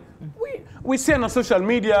 10, we see on social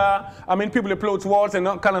media, I mean, people upload walls and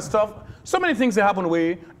that kind of stuff. So many things that happen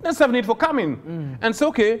where there's have need for coming. And so,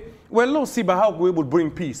 okay, well, let's see how we will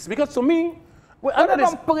bring peace. Because to me, well, they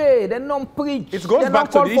don't pray, they don't preach. It goes back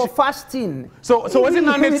to the issue. For fasting. So what did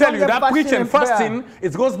Nani tell you? That preaching and fasting,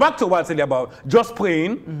 it goes back to what's about just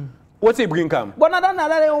praying. What's it bring come? But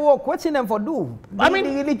they work. What's in them for do? I mean,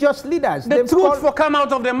 the religious leaders. The truth for come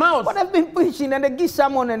out of their mouth. But they've been preaching and they give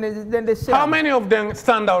someone and then they say. How many of them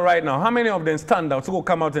stand out right now? How many of them stand out to go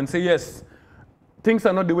come out and say, yes, things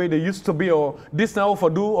are not the way they used to be, or this now for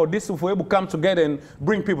do, or this for able come together and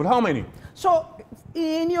bring people. How many? So,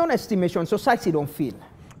 in your estimation, society don't feel?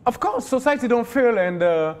 Of course, society don't feel, and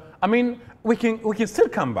I mean, we can still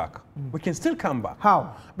come back. We can still come back.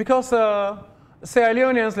 How? Because Sierra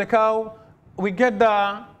Leoneans, like how we get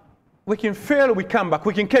the, we can fail, we come back,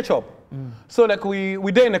 we can catch up. So like we're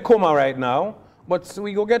there in a coma right now, but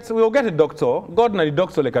we will get a doctor. God not the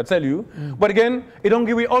doctor, like I tell you. But again, it don't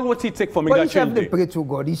give you all what it take for me. But you have to pray to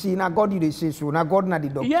God. You see, now God you say so. Now God not the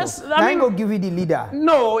doctor. Yes, I mean, go give you the leader.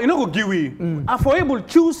 No, you know go give we. And for able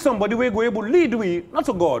choose somebody we go able lead we, not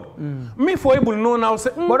to God. Me for able know now say.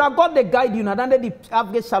 But God they guide you. Now then the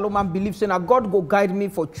average Solomon believes saying, God go guide me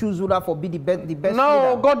for choose who that for be the best leader.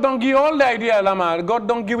 No, God don't give you all the idea, Lama. God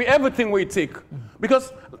don't give you everything we take.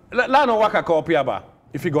 Because la no waka ko piaba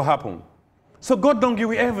if it go happen. So God don't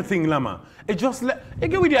give you everything, Lama. It just it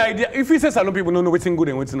give you the idea. If we say some people don't know what's good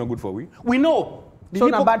and what's not good for we know. So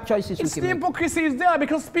no bad choices. It's the hypocrisy is there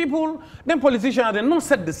because people, them politicians, they don't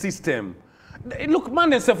set the system. Look,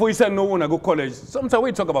 man, they say for you say no one go college. Sometimes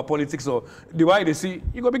we talk about politics or the way they see,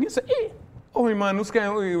 you go begin to say, hey, oh man, who's kind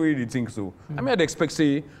of really think so? I mean, I'd expect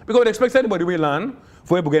say because they expect anybody will learn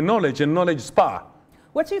for able to get knowledge and knowledge is power.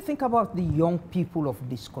 What do you think about the young people of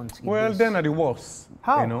this country? Well, then are the worst.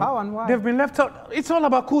 How? You know? How and why? They've been left out. It's all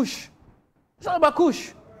about Kush. It's all about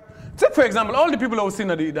Kush. Take, for example, all the people who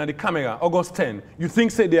seen at the camera, August 10, you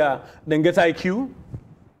think say then get IQ?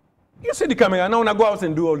 You see the camera, now go out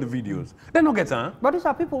and do all the videos. They don't get, huh? But these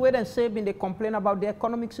are people where they say they complain about the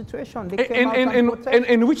economic situation. They came out and protest.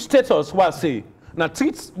 In which status, what I say? Now,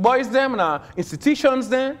 treats boys them, now institutions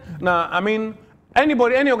them, now, I mean,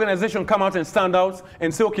 anybody, any organization come out and stand out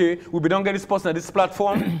and say, okay, we don't get this person at this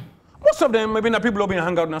platform. Most of them, maybe not people who been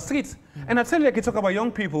hang out in the streets. And I tell you, I can talk about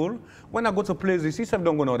young people. When I go to places, you see some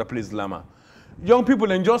don't go to other places, Lama. Young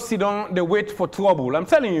people and just sit down, they wait for trouble. I'm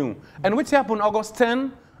telling you. And which happened August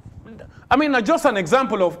 10, I mean, just an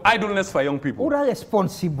example of idleness for young people. Who are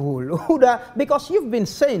responsible? Because you've been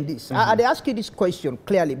saying this. I ask you this question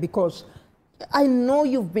clearly because I know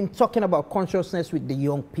you've been talking about consciousness with the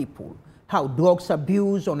young people. How drugs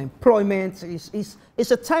abuse, unemployment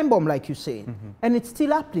is a time bomb, like you say, and it's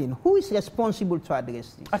still happening. Who is responsible to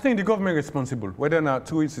address this? I think the government is responsible, whether or not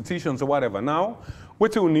two institutions or whatever. Now,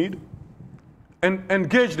 what you need, and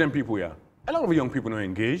engage them people here. A lot of young people don't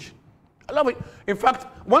engage. I love it. In fact,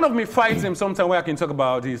 one of me fights them sometimes where I can talk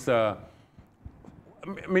about is,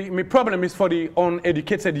 my problem is for the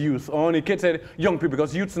uneducated youth or uneducated young people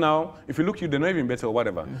because youths now, if you look, they're not even better or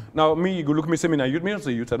whatever. Now, me, you go look me, say me now, youth, me also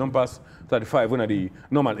youth, I don't pass 35 when I the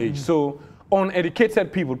normal age. So,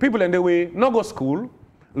 uneducated people in the way, not go school,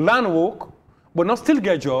 learn work, but not still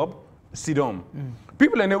get job, sit down.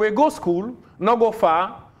 People in the way go school, not go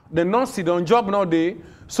far, they not sit down, job not day,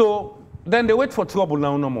 so then they wait for trouble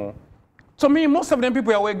now no more. To me, most of them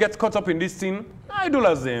people away get caught up in this thing,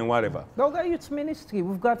 idlers and whatever. We've got youth ministry.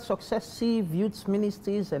 We've got successive youth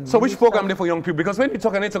ministries. And so which program there for young people? Because when you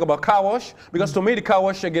talk and they talk about car wash, because to me the car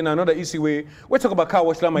wash again another easy way. We talk about car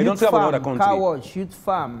wash, Lama, you don't talk about another country. Car wash, youth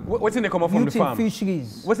farm. What's in they come out from the farm?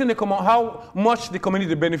 Fisheries. What's in they come out? How much the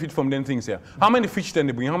community benefit from them things here? How many fish then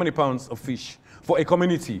they bring? How many pounds of fish for a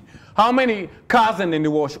community? How many cars and then they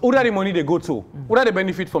wash? Who are the money they go to? Who are the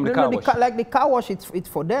benefit from the car wash? Like the car wash, it's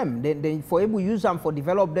for them. They for able to use them for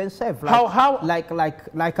develop themselves. Like, how?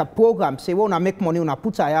 Like a program. Say, well, I make money, I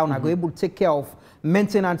put it out, I go able to take care of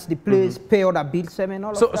maintenance the place, pay all the bills, and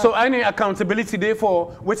all of that. So any accountability there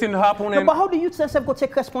for what's in happen? No, but how do youth themselves go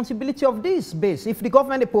take responsibility of this base? If the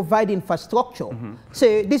government they provide infrastructure,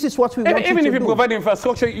 say this is what we want even if you do. provide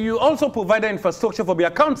infrastructure, you also provide the infrastructure for be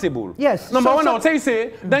accountable. Yes. Number one, I'll tell you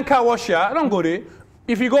say, then car wash here, don't go there.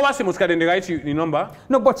 If you go ask him, then they write you the number.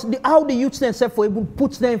 No, but how the youth themselves for able to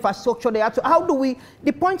put the infrastructure there? How do we?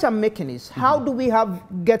 The point I'm making is how do we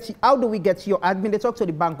get your admin? They talked to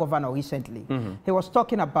the bank governor recently. He was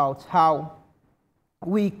talking about how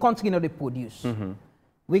we continue to produce.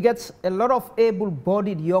 We get a lot of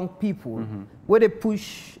able-bodied young people where they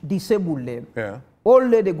push disabled them. Yeah. All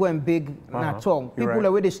day they go and beg na tongue. People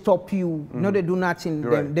are where they stop you, no they do nothing,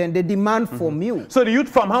 then they demand from you. So the youth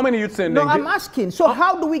farm, how many youths in No, I'm asking. So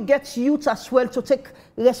how do we get youth as well to take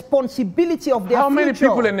responsibility of their How many future?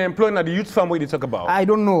 people in the employment at the youth farm where they talk about? I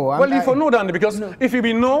don't know. Well, if you know that, because if you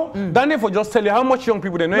be then for just tell you how much young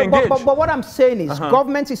people they know engage. But what I'm saying is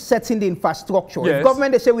government is setting the infrastructure. Yes. If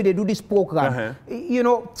government they say they do this program, you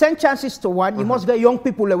know, 10 chances to 1, you must get young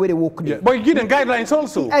people the way they work there. But you give them guidelines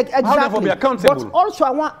also. Exactly. How they for be accountable. But also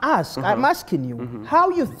I want to ask, I'm asking you, how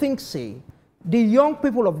you think, say, the young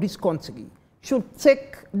people of this country should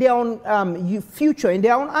take their own future in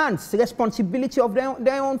their own hands, responsibility of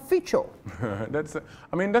their own future.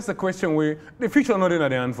 I mean, that's the question the future not in the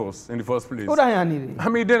hand first, in the first place. I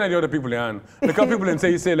mean, then are the other people in hand. Because people then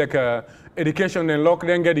say like education, then lock,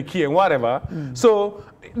 then get the key and whatever. So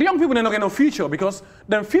the young people, they're not getting no future because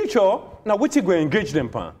the future, now what you going to engage them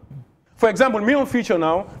pan? For example, me on future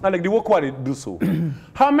now like the work what they do so.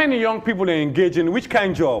 How many young people are engaged in which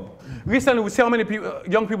kind of job? Recently, we see how many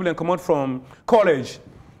young people then come out from college.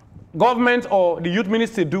 Government or the youth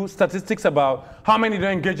ministry do statistics about how many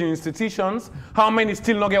they engage in institutions, how many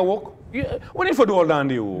still not get work. We need to do all that.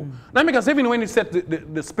 Now, because even when you set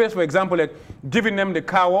the space, for example, like giving them the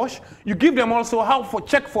car wash, you give them also how for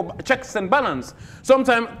checks and balance.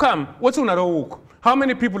 Sometimes, what's another work? How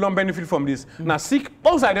many people don't benefit from this? Now, sick,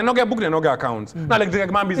 outside, they don't get book, they don't get accounts. Now, like the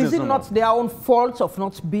man business. Is it not their own fault of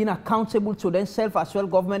not being accountable to themselves as well?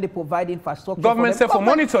 Government, they provide infrastructure. Government say for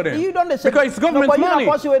monitor them. You don't say, because it's government money.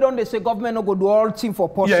 But you don't say government no go do all thing for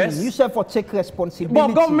person. Yes. You say for take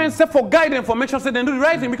responsibility. But government say for guide them, for make sure they do the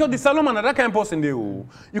right thing. Because the Solomon and that kind of person,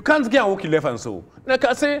 you can't get a work left and so. Like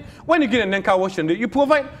I say, when you get an car wash, you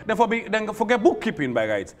provide, then forget bookkeeping by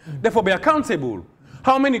rights. Therefore, be accountable.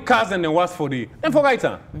 How many cars then they wash for the? Then for right.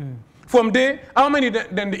 From there, how many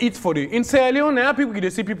then they eat for the? In Sierra Leone, people they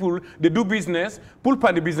see people they do business, pull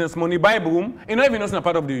part the business money, buy boom, and not even know it's not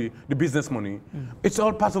part of the business money. It's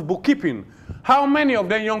all part of bookkeeping. How many of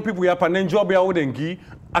them young people have an job here and give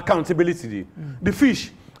accountability? The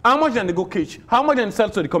fish, how much then they go catch? How much then they sell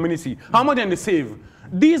to the community? How much then they save?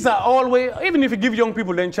 These are always, even if you give young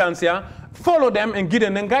people then chance here, follow them and give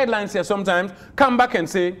them then guidelines here sometimes, come back and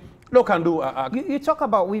say, look and do. You talk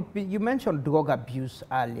about, you mentioned drug abuse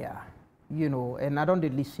earlier, you know, and I don't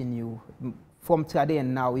listen you. From today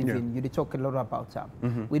and now even, you talk a lot about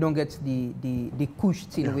we don't get the push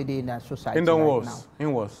thing within our society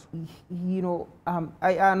In worse. You know,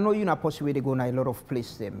 I know you're not possible to go in a lot of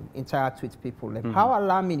places, interact with people. How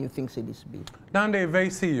alarming you think it is be? Now they're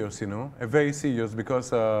very serious, you know, very serious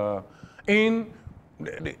because in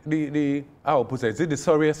I will put it, the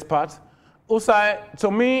sorriest part. Also,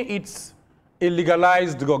 to me, it's a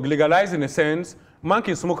legalized drug. Legalized in a sense, man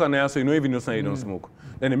can smoke on there, so you don't even know you don't smoke.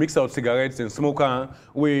 Then they mix out cigarettes and smoke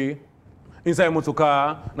way inside motor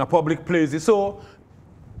car, in a public places. So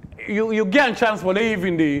you get a chance for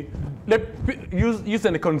even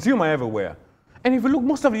using the consumer everywhere. And if you look,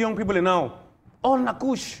 most of the young people now, all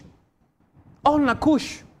nakush.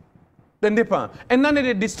 Then they pan. And then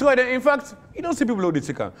they destroy them. In fact, you don't see people who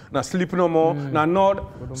take now sleep no more, now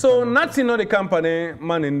not. So nothing on the company,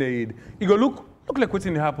 man in the head. You go look like what's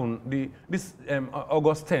in happen this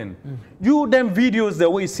August 10. You them videos the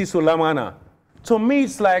way you see Amadu Lamrana. To me,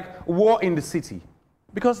 it's like war in the city.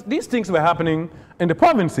 Because these things were happening in the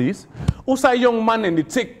provinces. Also, a young man in the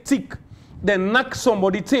tick, then knock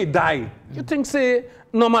somebody, die. You think, say,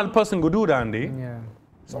 normal person go do that, Andy? Yeah.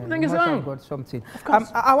 Something is wrong. Got something.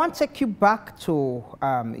 I want to take you back to,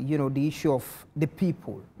 you know, the issue of the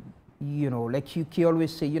people. You know, like you can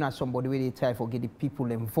always say, you know, somebody where they try to get the people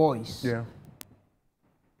in voice. Yeah.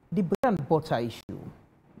 The bread and butter issue.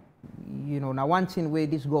 You know, now one thing where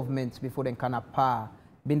this government, before they can power,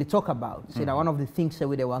 been they talk about, say that one of the things that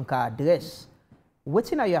they want to address. What's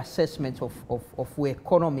in your assessment of where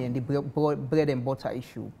economy and the bread and butter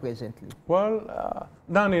issue presently? Well,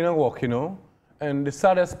 down in work, you know. And the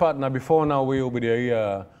saddest part now, before now, we will be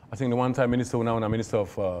there, I think the one-time minister, now a minister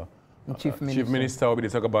of Chief Minister, will be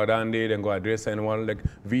talk about that and they then go address anyone, like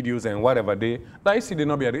videos and whatever they. That issue did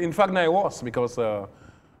not be addressed. In fact, now it was because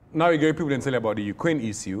now you get people and tell about the Ukraine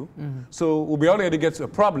issue. So we'll be already get to a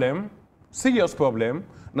problem, serious problem.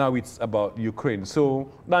 Now it's about Ukraine.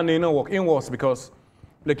 So then they not work in worse because,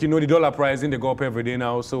 like you know, the dollar price they go up every day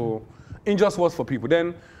now. So it just works for people.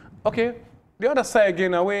 Then, okay, the other side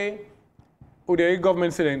again, away. The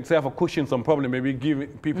government say they have a cushion some problem, maybe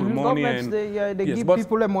give people money and they give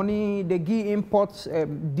people money, they give imports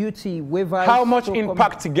duty waivers. How much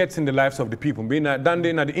impact it gets in the lives of the people? Being that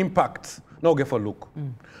the impact, no get for look.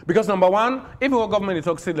 Because number one, if our government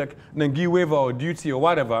talks like then give waiver or duty or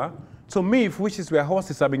whatever, to me, if which is where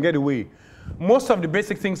horses have been get away, most of the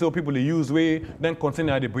basic things that people use, we then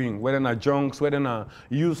continue how they bring, whether not junks, whether not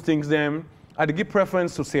use things them. I give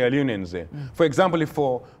preference to Sierra Leoneans there. For example, if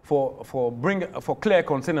for clear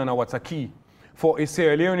concern on what's a key, for a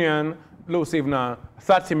Sierra Leonean, low save now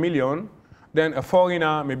 30 million, then a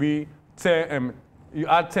foreigner maybe 10, you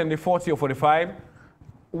add 10, the 40 or 45.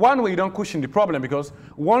 One way you don't cushion the problem because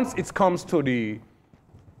once it comes to the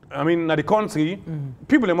country,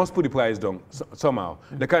 people they must put the price down somehow.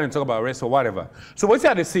 They can't talk about rest or whatever. So what's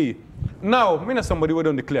that they see? Now, me not somebody who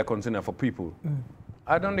don't declare concern for people.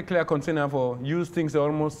 I don't declare container for used things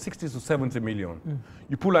almost 60 to 70 million.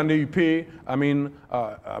 You pull and then you pay,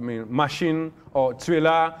 machine or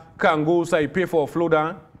trailer, can go, so you pay for a flow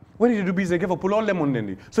down. When you do business, you get for pull all them on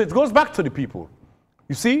then. So it goes back to the people.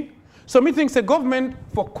 You see? So me thinks the government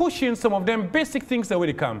for cushioning some of them basic things that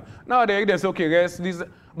they come. Now they say, okay, guys, this,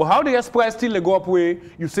 but how the price still go up where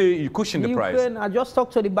you say you cushion the price? I just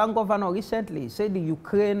talked to the bank governor recently. Said the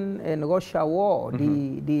Ukraine and Russia war,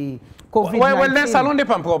 the COVID-19. Well, that's a long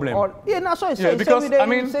problem. Yeah, that's what yeah, because I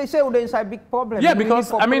mean, say there's a big problem. Yeah,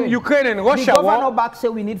 because I mean, Ukraine and Russia war. The war. governor back say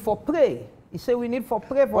we need for pray. He said we need for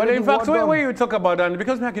pray for. Well, in fact, when you talk about that,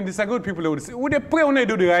 because I can disagree with people, would they pray when they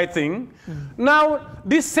do the right thing? Now,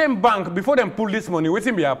 this same bank, before them pull this money, what's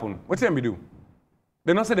going to happen? What's going to do?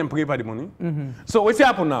 They not say them pray for the money. So what's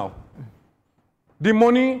happen now? The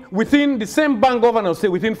money within the same bank governor say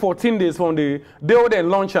within 14 days from the day they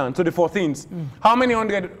launch on to the 14th, how many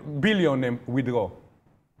 100 billion them withdraw?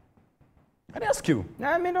 I ask you.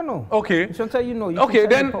 I mean, I don't know. Okay. Sometimes you know. You okay,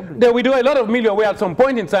 then we do a lot of million way at some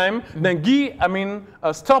point in time. Then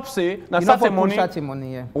stop say now certain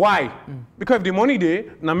money. Yeah. Why? Because if the money there,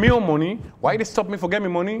 now me own money, why they stop me for get me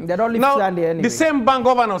money? They don't live now, there anyway. The same bank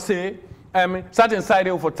governor say, certain side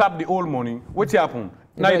they will tap the old money. What's happen?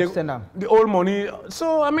 Now the old money.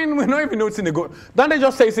 So I mean, we don't even know what's in the go. Then they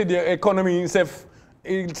just say the economy itself.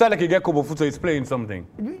 It's like you get Kobo Foot, so it's playing something.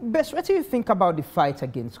 Best, what do you think about the fight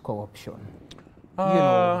against corruption?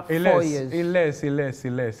 4 years.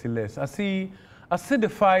 Less. I see the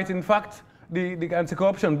fight. In fact, the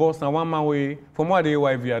anti-corruption boss now one man way from what the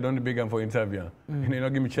AYV I don't big one for interview. And they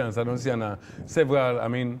don't give me chance. I don't see several.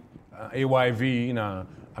 AYV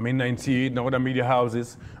 98 and other media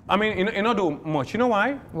houses. In not do much. You know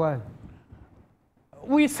why? Why?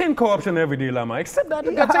 We see corruption every day, Lama. Except that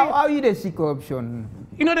how you they see corruption?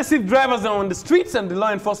 You know, they see drivers on the streets and the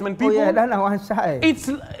law enforcement people. Oh yeah, that's on one side. It's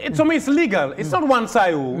to me, it's legal. It's not one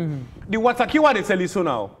side. The Watakiwa they tell you so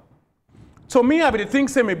now. To me, I would think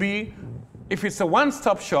say maybe if it's a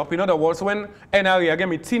one-stop shop. In other words, when NRA again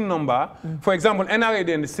me TIN number, for example, NRA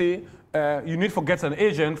then they say you need to get an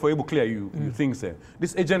agent for able to clear you. You think say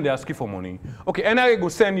this agent they ask you for money. Okay, NRA go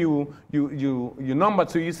send you your number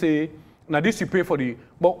to you say. Now this you pay for the,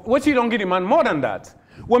 but what you don't get the man more than that.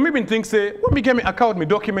 When me been think say, when me get me account, me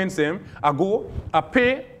documents them, I go, I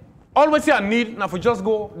pay, all what I need, now for just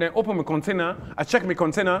go, then open my container, I check my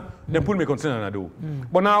container, then pull my container and I do.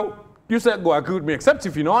 But now, you said go agree with me, except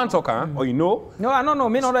if you know and talk, or you know. No, I don't know,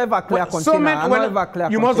 me not ever clear container. So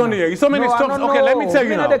many, you must only hear, so many stops, okay, let me tell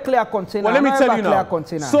you now. Me not clear container. Well, let me tell you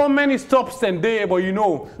now. So many stops and there, but you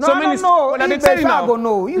know. No, so I many don't know. Well, tell you now.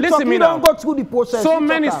 Know. You listen talk, me you now. don't go through the process. So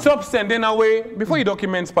many stops and then away, before your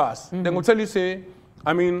documents pass, then will tell you say,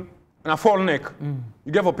 a fall neck.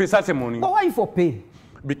 You get for pay certain money. But why you for pay?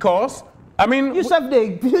 Because, you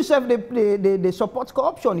they support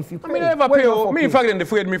corruption if you pay. I never pay. Me, in fact, they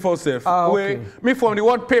afraid me for self. Okay. Me from the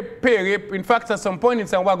word pay rape. In fact, at some point in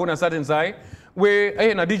time, we're going to certain side where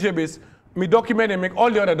in a DJ base, me document and make all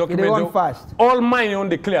the other documents. All mine on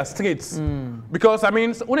the clear streets. Because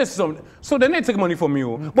so they need to take money from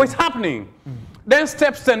you. But it's happening. Then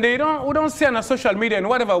steps and we don't see on social media in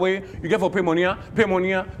whatever way you get for pay money.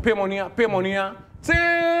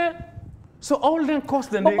 So all them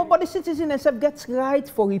costs then but the citizen themselves gets right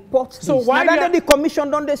for reports. So this. why now that the commission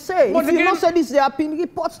don't they say? But if you don't say this, they are being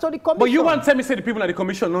reports to the commission. But you want to tell me say the people at the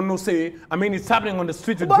commission don't know say it's happening on the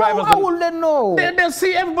street with but drivers. How will they know? They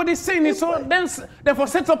see everybody saying it. So then for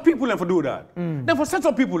set up people and for do that. Then for set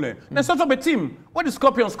up people then set up a team. What the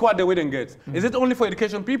Scorpion Squad they wouldn't get? Is it only for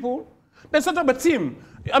education people? Then set up a team.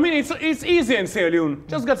 It's easy in Sierra Leone.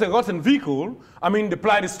 Just get a rotten vehicle.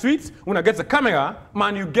 Deploy the streets. When I get a camera,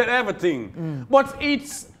 man, you get everything. But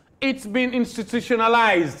it's been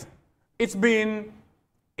institutionalized. It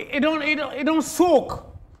don't soak.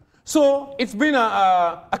 So it's been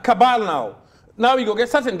a cabal now. Now you go get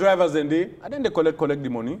certain drivers and then they collect the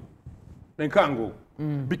money. Then can't go.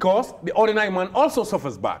 Because the ordinary man also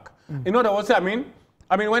suffers back. In other words, when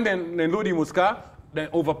they load the Musca, then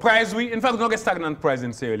overprice we. In fact, we don't get stagnant price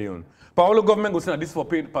in Sierra Leone. But all the government goes say this for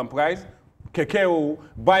paid per price. Keke,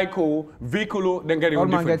 bike, vehicle, then get a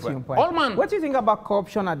different price. All man. What do you think about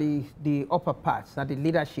corruption at the upper parts, at the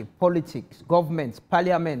leadership, politics, governments,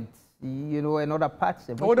 parliament, and other parts?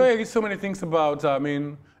 Although there is so many things about,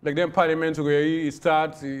 like then parliament where it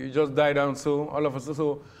starts, it just die down so, all of us.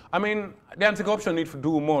 So, the anti-corruption need to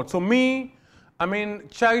do more. So me,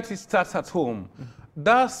 charity starts at home.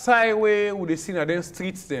 That side way with the scene and then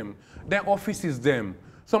streets them, then offices them.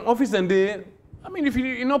 Some offices and they, if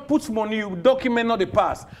you put money, you document not the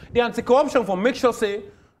past. The anti-corruption for make sure say,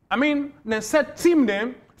 then set team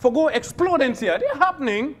them for go exploding here. They're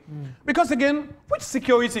happening because again, which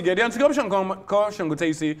security get the anti-corruption corruption go tell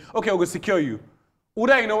you say, okay, we'll go secure you. Would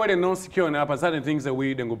I know where they're not secure and happen certain things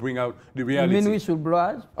away, then go bring out the reality. You mean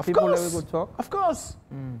whistleblowers? Of people course. That we go talk? Of course.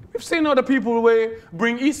 We've seen other people where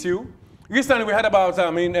bring issue. Recently we heard about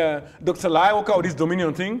Dr. Lai work out this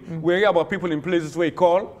Dominion thing. We hear about people in places where he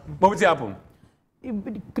call. But what's happened?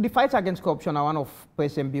 The fight against corruption are one of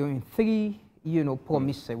President Bio in 3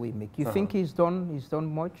 promises we make. You think he's done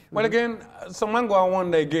much? Well, again, someone go and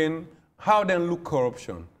wonder again, how then look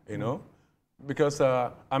corruption, you know? Because,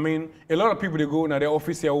 I mean, a lot of people, they go in their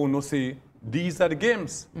office here who know say, these are the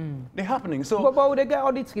games. They're happening. So, but they get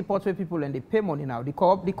audit reports where people and they pay money now. The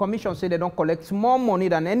commission say they don't collect more money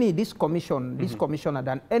than this commissioner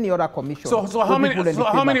than any other commission. So how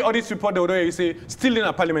many audit reports they you say still in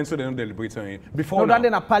a parliament so they don't deliberate on it before now? No,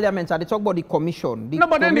 in a parliament, they talk about the commission. No,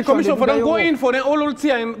 but then the commission for them go in for the old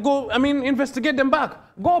tier and go, I mean, investigate them back.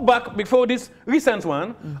 Go back before this recent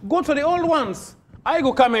one. Go to the old ones. I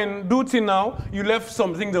go come and do thing now, you left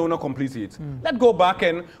something that will not complete it. Let's go back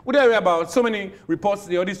and we hear about so many reports,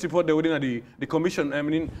 the audit report they within the commission, I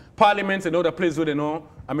mean, parliaments and other places where they know,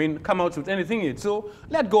 I mean, come out with anything yet. So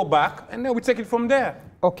let's go back and then we take it from there.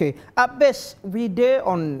 Okay. At best, we're there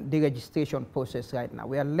on the registration process right now.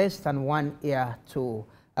 We are less than 1 year to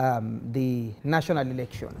the national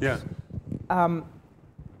elections. Yeah.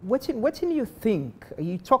 What do you think?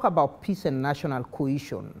 You talk about peace and national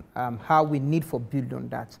cohesion, how we need for build on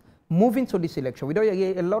that. Moving to this election, we don't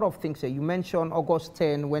hear a lot of things here. You mentioned August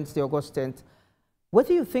 10, Wednesday, August 10th. What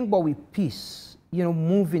do you think about with peace,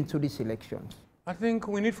 moving to this election? I think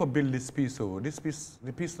we need to build this peace. So this peace,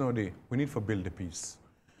 the peace nowadays, we need to build the peace.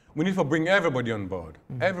 We need to bring everybody on board.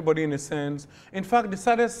 Everybody in a sense. In fact, the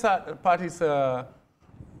saddest part is, I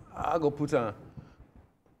go put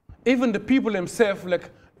even the people themselves, like,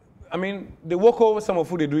 I mean, they walk over some of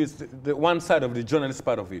what they do is the one side of the journalist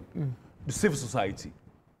part of it, the civil society.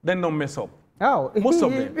 Then don't mess up. Oh, most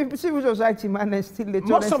of them. Civil society, man, is still the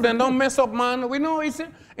most of them don't mess up, man. We know it's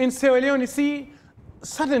in Sierra Leone, you see,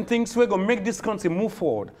 certain things we're going to make this country move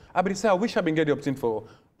forward. I say, I wish I've been getting the opportunity for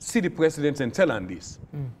see the president and tell them this.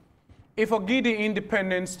 If I give the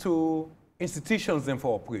independence to institutions, then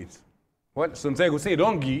for operate. Well, sometimes I go say,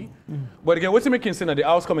 don't give. But again, what's making sense of the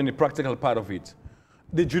outcome and the practical part of it?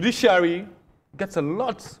 The judiciary gets a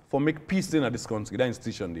lot for make peace in this country, that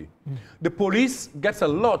institution. The police gets a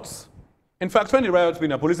lot. In fact, when the riots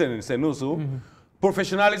been a police and they say no, so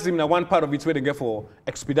professionalism is one part of it where they get for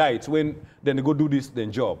expedite, when then they go do this,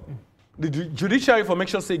 then job. The judiciary for make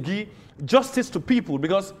sure say give justice to people,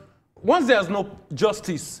 because once there's no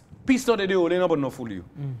justice, peace not they nobody not fool you.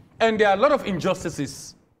 And there are a lot of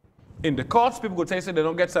injustices in the courts. People go say they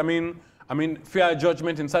don't get, I mean, fair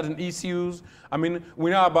judgment in certain issues. I mean,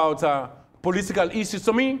 we know about political issues.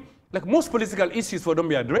 So like most political issues for them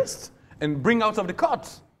be addressed and bring out of the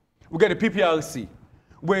courts. We get the PPRC,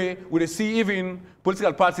 where they see even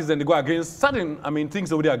political parties and they go against certain,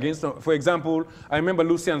 things over there against them. For example, I remember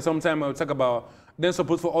Lucian sometime I would talk about they're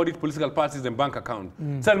supposed to audit political parties and bank account.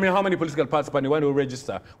 Tell me how many political parties when they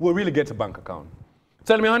register will really get a bank account.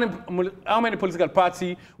 Tell me how many political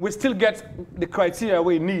parties will still get the criteria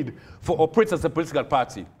we need for operate as a political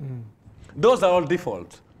party. Those are all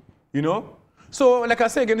default, So, like I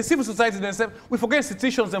say again, the civil society themselves, we forget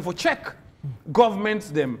institutions and for check governments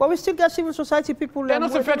them. But we still get civil society people. They're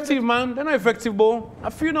not effective, man. They're not effective, bro. A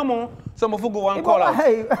few no more. Some of you go and call out.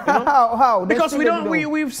 Hey, how? Because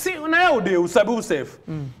we've seen nowadays, Sabu safe.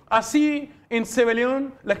 I see in Sierra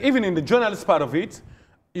Leone, like even in the journalist part of it,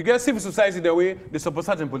 you get civil society the way they support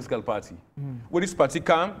certain political party. When this party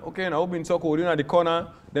come, okay, now we've been talking with you at the corner,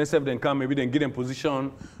 then self then come, maybe then get them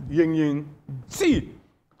position, ying. See,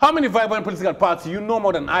 how many vibrant political parties you know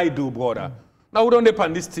more than I do, brother. Now we don't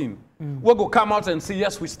depend this thing. We'll go come out and say,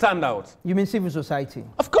 yes, we stand out. You mean civil society?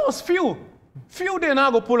 Of course, few. Few they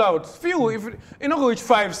now go pull out. Few, if you not go reach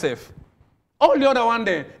 5 safe. All the other one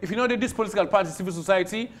there, if you know that this political party, civil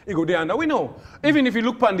society, you go there under. We know. Even if you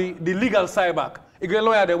look on the legal side back, you get a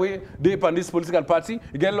lawyer the way they on this political party,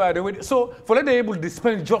 you get a lawyer the way. So for that they're able to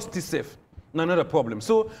dispense justice safe, not a problem.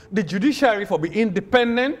 So the judiciary for be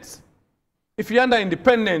independent, if you're under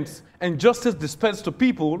independence and justice dispensed to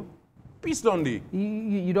people, peace don't they?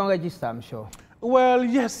 You don't register, I'm sure. Well,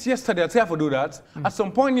 yes, yesterday I tried to do that. At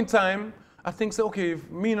some point in time, I think, so, okay, if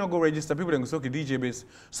me not go register, people then go say, okay, DJ base.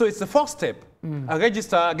 So it's the first step. I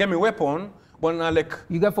register, I get my weapon, but I like...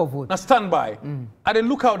 You get for vote. I stand by. I then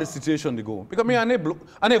look how the situation they go. Because me, I never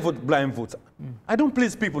vote blind vote. I don't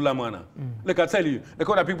please people, Lamrana. Like I tell you, the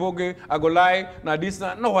other people, okay, I go lie, now this,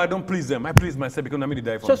 now. No, I don't please them. I please myself because I'm going to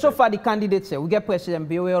die for So far the candidates, we get President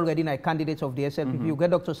Biyo already na candidates of the SLPP. You get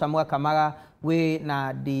Dr. Samuel Kamara, we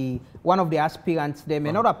na one of the aspirants them,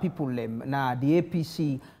 and other people them na the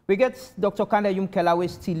APC. We get Dr. Kanda Yumkela, we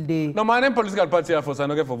still there. No, my name political party first, I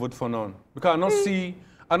don't get for vote for none. Because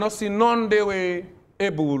I not see none they were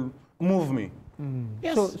able move me.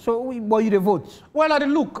 Yes. So what you the vote? Well, I did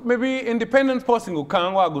look, maybe independent person go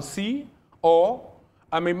can I go see, or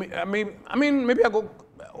I mean, maybe I go.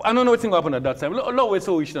 I don't know what thing happened at that time. Lord, we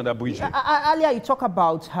saw each other bridge. Earlier, you talk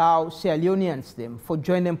about how Sierra Leoneans them for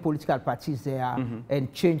joining political parties there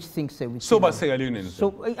and change things. Sober Sierra Leoneans.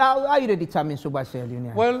 So how you determine sober Sierra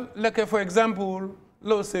Leoneans? Well, like for example,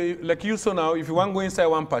 let's say like you so now, if you want to go inside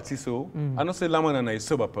one party, so I don't say Lamrana is a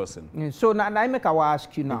sober person. So now I make I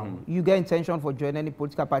ask you now, you get intention for joining any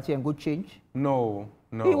political party and go change? No.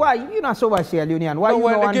 Hey, why you not sober Sierra Leonean? Why you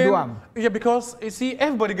don't do them? Yeah, because you see,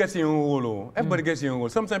 everybody gets your own role. Everybody gets your own role.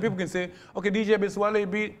 Sometimes people can say, okay, DJ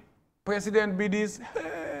Biswale be president, be this.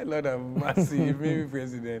 Lord have mercy, maybe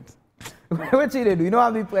president. What you do? You know how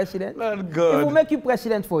to be president? Lord God. It will make you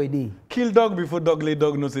president for a day. Kill dog before dog lay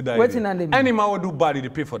dog no say die. Any man will do bad, they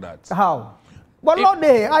pay for that. How? But not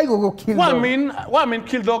there, I go kill dog. What I mean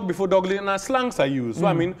kill dog before dog lay, and slangs I use. What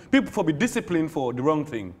I mean, people for be disciplined for the wrong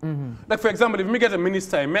thing. Like for example, if me get a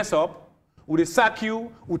minister and mess up, would they sack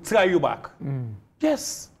you, would try you back?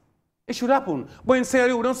 Yes. It should happen. But in Sierra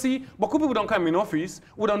Leone, we don't see, but people don't come in office,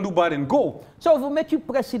 we don't do bad and go. So if we make you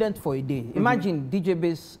president for a day, imagine DJ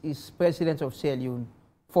Base is president of Sierra Leone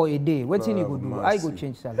for a day. What thing you go do? I go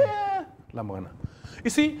change salary. Yeah. Lamrana. You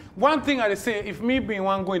see, one thing I say, if me being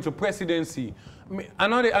one going to presidency, I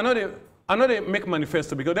know they make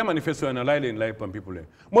manifesto because their manifesto and lie in life on people.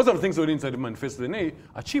 Most of the things within the manifesto, they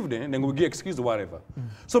achieve them, then we get excuse or whatever.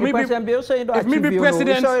 So maybe if me be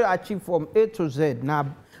president, achieve from A to Z.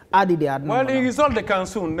 Now, well, the result they can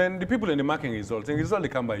soon. Then the people in the marking results, the result they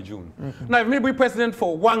come by June. Now, if me be president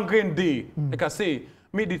for one green day, like I say,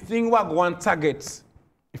 me the thing what one target,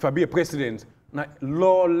 if I be a president, now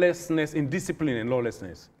lawlessness, indiscipline and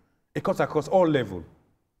lawlessness. It cuts across all levels.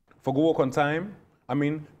 For go work on time, I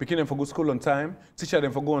mean, picking them for go school on time, teacher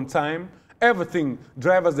them for go on time, everything,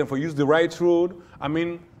 drivers them for use the right road, I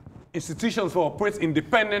mean, institutions for operate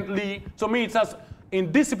independently. So me, it's as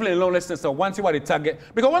indiscipline and lawlessness, so once you want to target,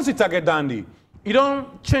 because once you target dandy, you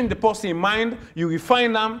don't change the person in mind, you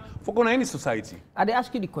refine them for going to any society. I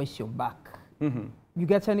ask you the question back. You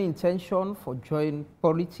get any intention for joining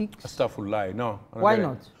politics? A stuff will lie, no. Why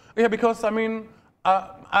not? Yeah, because I mean,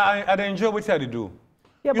 I enjoy what I do.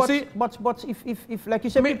 Yeah, but if like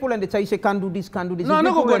you say, people and they tell you say can't do this, can't do this. No,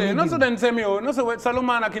 no go there. Not so then tell me, no so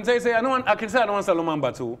Salomon I can say I don't want Salomon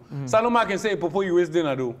battle. Salomon can say Popo you waste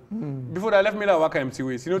dinner do. Before they left me that work empty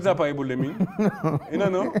waste. You know that able to me. You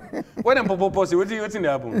don't know? When them Popo posse, what's in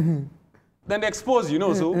the happen? Then they expose, you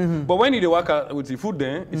know, so. But when you work with the food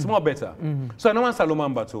then, it's more better. So I don't want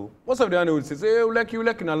Salomon battle. Most of the other would say, hey, like you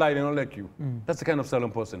in a lie, they don't like you. That's the kind of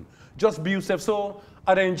Salomon person. Just be yourself. So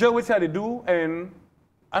I enjoy what I do and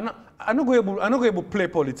I'm not going to play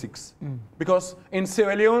politics. Because in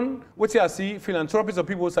Sierra Leone, what I see, philanthropists or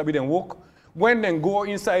people who them work, when they go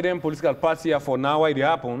inside them political party for now, why they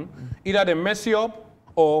happen, either they mess you up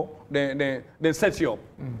or they set you up.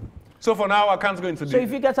 So for now, I can't go into this. So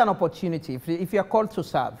if you get an opportunity, if you're called to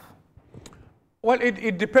serve? Well,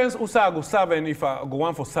 it depends who I go serve and if I go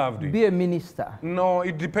on for serve. Be a minister. No,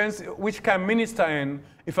 it depends which kind of minister and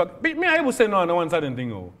if I will say no on one certain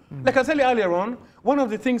thing. Like I tell you earlier on, one of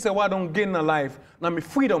the things that I don't gain in life, now my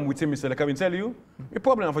freedom with him, like I've been telling you, the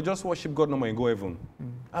problem if I just worship God no more and go heaven.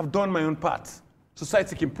 I've done my own part.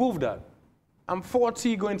 Society can prove that. I'm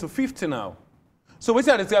 40 going to 50 now. So what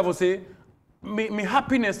I will say, me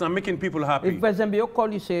happiness and making people happy. If President Biyo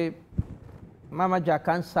call you say, Mama Jack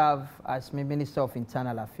can serve as my Minister of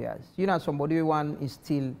Internal Affairs. You know, somebody who want is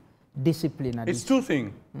still disciplined. It's two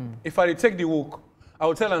things. If I take the work, I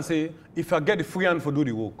will tell and say, if I get the free hand for do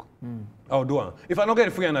the work, I'll do it. If I don't get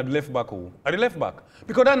the free hand, I'd left back. I'd left back.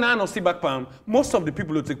 Because that now I see back palm, most of the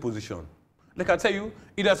people who take position. Like I tell you,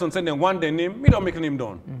 either something them want their name, me don't make a name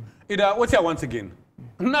down. Either what I want again.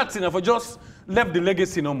 Nothing, if I just left the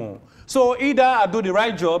legacy no more. So either I do the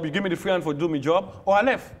right job, you give me the free hand for do my job, or I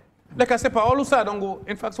left. Like I said, all I don't go.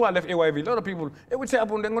 In fact, so I left AYV. A lot of people, hey, what's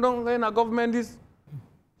happened? Then go down in our government is,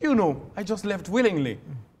 you know, I just left willingly.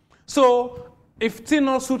 So if thing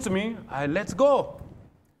not suits me, I let go.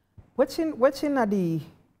 What's in the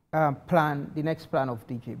plan, the next plan of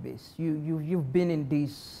DJ Base? You've been in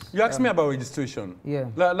this. You asked me about registration. Yeah.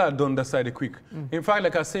 Let done that side quick. In fact,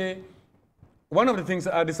 like I say, one of the things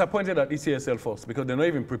I'm disappointed at ECSL first because they're not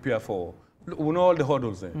even prepared for We know all the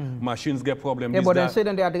hurdles. Machines get problems. Yeah, but then say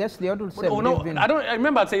then they address the hurdles. I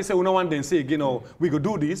remember I say one day say, you know, we could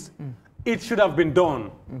do this. It should have been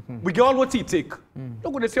done. We get all what it take.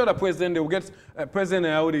 Look what they say other president, they will get president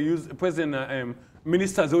how they use president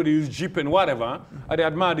ministers who they use Jeep and whatever. And they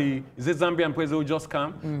admire the Zambian president who just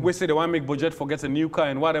come. We say they want to make budget for get a new car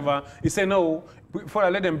and whatever. He say no, before I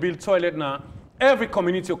let them build toilet now, every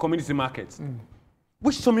community or community market.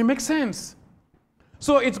 Which to me makes sense.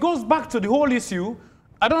 So it goes back to the whole issue.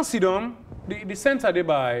 I don't see them. The center there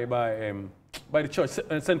by the church,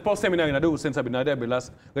 St. Paul Seminary, in the center, there be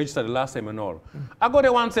last registered the last time and all. I go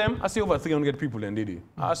there one time, I see over 300 people in Didi.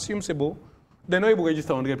 I assume Sebo, they know able to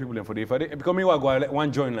register 100 people in for the day. Because me, I go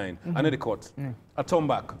one join line, I know the court. I turn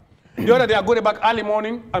back. The other day, I go there back early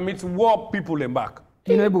morning, I meet war people in back.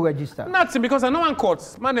 You know able to register? Nothing, because I know one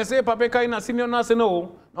court. Man, they say, Papa, I senior, I say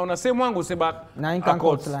no. On the same one, go say back. Now you can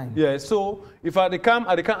court line. Yeah, so if I come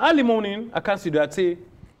early morning, I can see that say,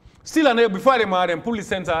 still and before they marry them, police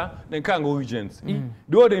center, then can't go Regent.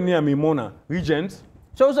 The other near me, Mona, Regent.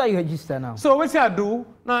 So what's you register now? So what I do,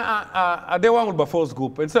 now I they one with the first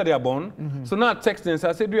group, and so they are born. So now I text them, so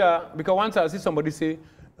I said, because once I see somebody say,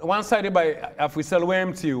 one side by if we sell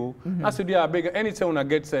empty, I said, I beg anytime I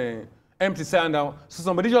get empty sand out. So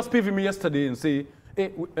somebody just PV me yesterday and say,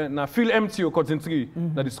 hey, now feel empty or cotton tree,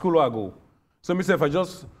 that the school I go. So myself, I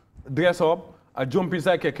just dress up, I jump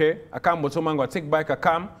inside keke, I come bottom and go take bike, I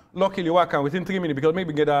come. Luckily, I can within 3 minutes because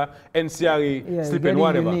maybe get a NCRA, sleep and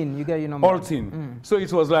whatever. You get your number. All thing. So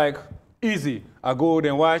it was like easy. I go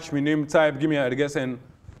then watch, my name type, give me a guess and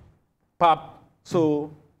pop.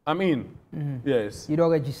 So I'm in. Yes. You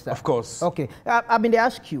don't register? Of course. Okay. I mean, they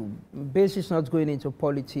ask you, basis not going into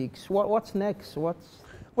politics. What's next? Well,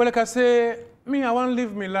 like I say, I want to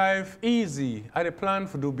live my life easy. I had a plan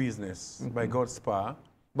for do business by God's power.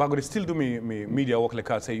 But I'm going to still do me media work like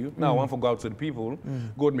I tell you. Now I want to go out to the people,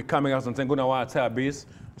 go to my cameras and go to our entire base,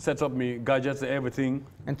 set up my gadgets and everything.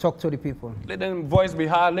 And talk to the people. Let them voice be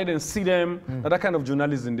hard, let them see them. That kind of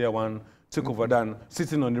journalism there one took over than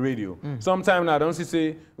sitting on the radio. Sometimes now I don't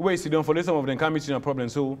say, wait, sit down for this, some of them can't meet you no problem.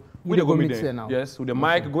 So we go meet them. Now. Yes, with the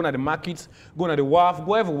mic, go to the market, go to the wharf,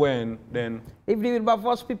 go everywhere and then. If the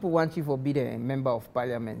first people want you to be the member of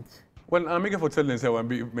parliament. Well, I'm making for telling them I want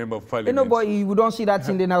to be a member of parliament. You know, but you don't see that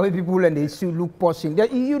thing then how people and they still look person.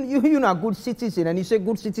 You're a good citizen and you say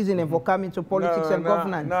good citizen and for coming to politics and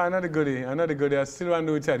governance. No, I'm not a goodie. I'm not a goodie. I still want to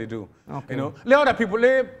do what they do. Okay. You know, let other people,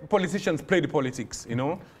 let politicians play the politics, you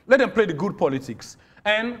know. Let them play the good politics.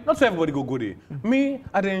 And not so everybody go goodie. Me,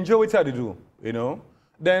 I enjoy what they do, you know.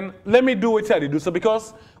 Then let me do what they do. So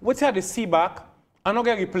because what they see back, I'm not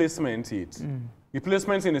going to replacement it.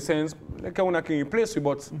 Replacement in the sense, like I can replace you,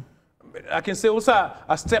 but I can say also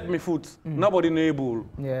I step my foot. Nobody able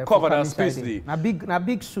cover that space there. Na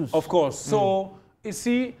big shoes. Of course. So you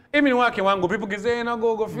see, even when I can go, people can say, no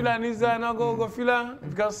go feel Nisa, no go feel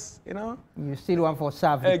because you know. You still want for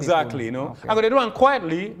serve. Exactly, you know. Okay. I'm gonna do it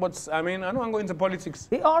quietly, but I mean I don't want to go into politics.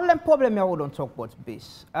 The only problem I wouldn't talk about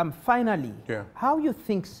base. Finally, how you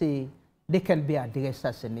think say they can be addressed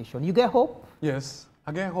as a nation? You get hope? Yes.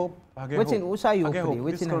 I get hope. I get hope.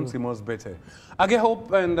 This country must better. I get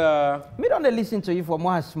hope and... Me don't listen to you for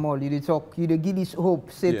more small. You talk, you give this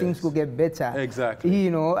hope, say things will get better. Exactly. You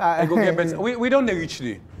know. It will get better. We don't reach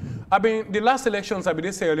there. I mean, the last elections, I've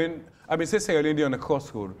been saying on the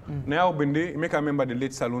crossroad. Now I've been there, make I remember the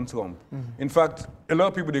late Salon Trump. In fact, a lot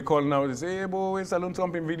of people they call now, they say, hey boy, Salon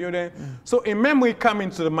Trump in video there. So a memory come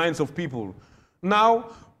into the minds of people. Now,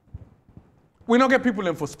 we don't get people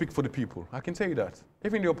in for speak for the people. I can tell you that.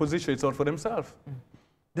 Even the opposition, it's all for themselves.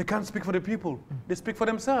 They can't speak for the people. They speak for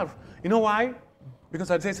themselves. You know why?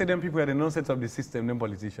 Because I'd say them people are the nonsense of the system, them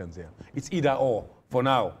politicians here. It's either or for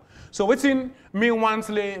now. So within me once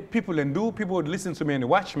people and do, people would listen to me and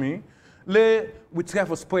watch me. We try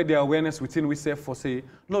to spread their awareness within we say for say,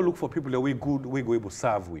 no look for people that we good, we go able to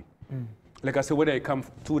serve we. Like I said, whether it come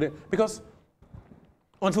to them. Because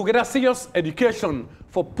until we get a serious education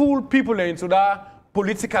for pull people into that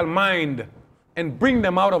political mind and bring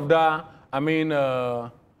them out of that, I mean,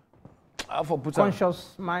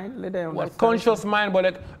 conscious mind, let them conscious mind, but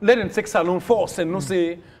like, let them take Salon force and not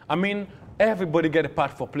say, I mean, everybody get a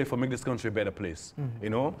part for play for make this country a better place.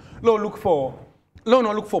 You know? Look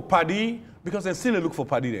for Paddy, because they still look for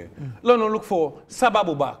Paddy there. Look for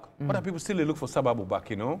Sababu back. Other people still look for Sababu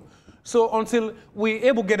back, you know? So until we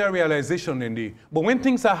able to get a realization in the, but when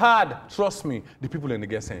things are hard, trust me, the people in the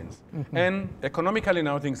get sense. And economically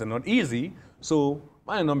now things are not easy, so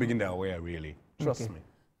I don't begin their way really. Trust me.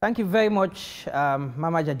 Thank you very much,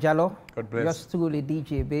 Mama Jajalo. God bless. Yours truly,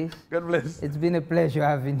 DJ Bass. God bless. It's been a pleasure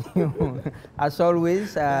having you. As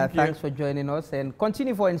always, thanks for joining us. And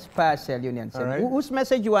continue for Inspire Sierra Leoneans. All right. Whose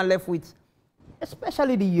message you are left with,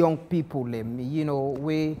 especially the young people, you know,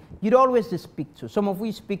 you'd always speak to. Some of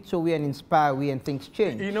we speak to, we and inspire, we and things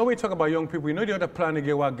change. You know, we talk about young people. You know the other plan to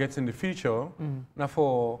get what gets in the future. Now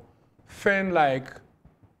for friend like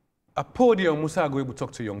a podium, Musa go able to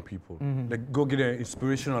talk to young people. Like go get their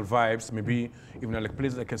inspirational vibes, maybe even like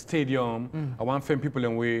places like a stadium. I want friend people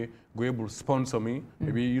and we go able to sponsor me.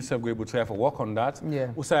 Maybe you go able to have a work on that. Yeah.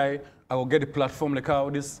 Usai, I will get a platform like how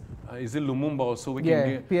this is it Lumumba or so we can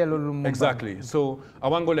get PLO Lumumba. Exactly. So I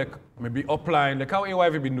want to go like maybe upline, like how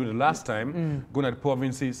AYV been doing the last time, going to the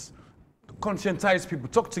provinces, conscientize people,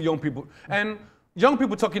 talk to young people. And young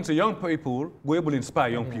people talking to young people, go able to inspire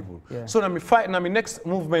young people. Yeah. So now me fight, now my next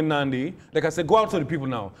movement, Nandi, like I said, go out to the people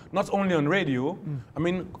now. Not only on radio, I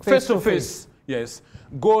mean, face to face. Yes.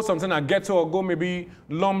 Go something at Ghetto or go maybe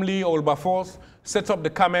Lumley or Wilberforce, set up the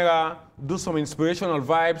camera, do some inspirational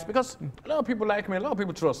vibes. Because a lot of people like me, a lot of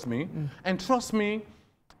people trust me. And trust me,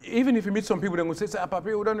 even if you meet some people, they will say,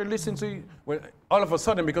 Papi, we don't listen to you. Well, all of a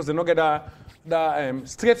sudden, because they don't get that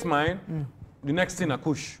straight mind, the next thing I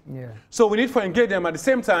push. Yeah. So we need to engage them at the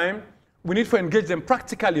same time. We need to engage them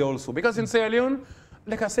practically also. Because in Sierra Leone,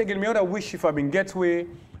 like I said, give me other wish if I've been getaway,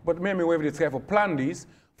 but maybe whether they try to plan this,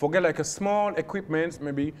 forget like a small equipment,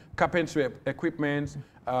 maybe carpentry equipment,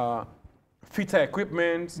 fitter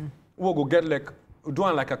equipment. We'll go get like,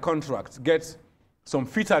 doing like a contract, get some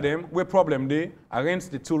fitter them, where problem they, arrange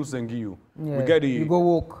the tools and give you. Yeah. We get the, you go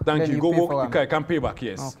work. thank you, go pay work, you can pay back,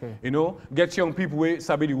 yes. Okay. You know, get young people where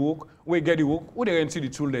sabi the work, where get the work, where they rent the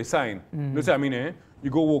tool they sign. You know what I mean, eh?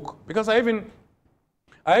 You go work. Because I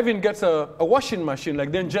even get a washing machine,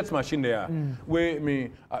 like then jet machine there, where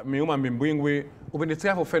me woman been bring where when they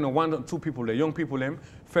try for find one or two people, the young people them,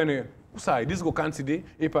 find sorry, this go can't today,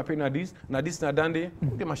 papi na this, na dande,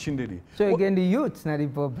 the machine day. So again, the youth, not the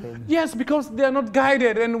problem. Yes, because they are not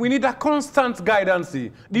guided, and we need a constant guidance.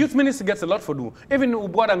 The youth ministry gets a lot for do. Even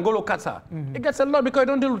Ubwad and Golo Kata, it gets a lot because I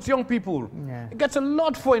don't deal with young people. Yeah. It gets a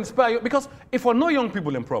lot for inspire, because if I know young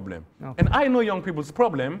people in problem, and I know young people's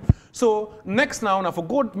problem, so next now, I for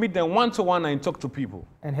go meet them one-to-one and talk to people.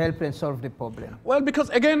 And help them solve the problem. Well, because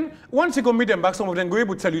again, once you go meet them back, some of them go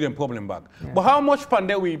able to tell you their problem back. Yeah. But how much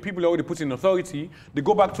pandemic people already put in authority, they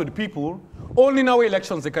go back to the people. Only now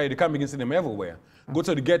elections they can't begin to see them everywhere. Go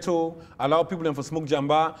to the ghetto, allow people them for smoke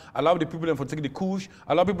jamba, allow the people them for take the kush,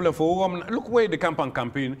 allow people them for look where the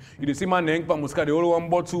campaign. You see man neng muska the only one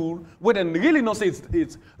bottle. Where they really not say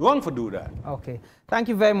it's wrong for do that. Okay. Thank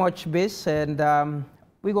you very much, Bass, and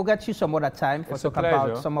we go get you some other time for talk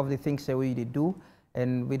about some of the things that we do.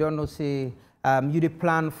 And we don't know, say, you the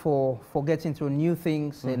plan for getting to new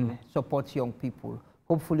things and support young people.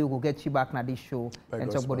 Hopefully, we'll get you back na this show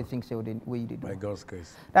and talk about the things that we do. My God's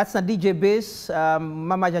case. That's the DJ Bass,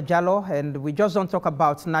 Mama Jajalo, and we just don't talk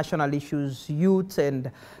about national issues, youth, and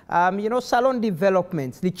you know, salon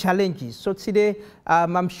development, the challenges. So today,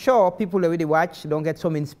 I'm sure people that really watch don't get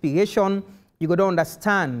some inspiration. You go to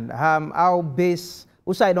understand how Bass,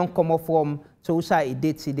 Usai don't come up from to Usai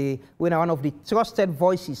day today. We're one of the trusted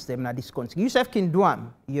voices in this country. Yourself can do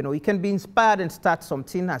them. You know, you can be inspired and start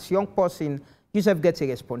something as a young person. Yourself gets a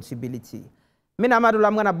responsibility. Me Amadu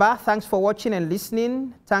Lamrana, thanks for watching and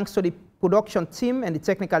listening. Thanks to the production team and the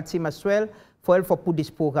technical team as well for help for put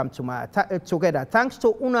this program together. Thanks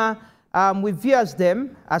to Una, we viewers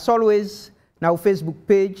them, as always, now Facebook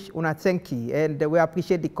page, Una thank you, and we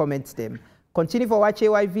appreciate the comments them. Continue for watch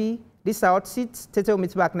AYV. This is our seat. Tete will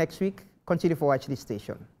meet back next week. Continue for watch this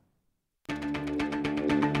station.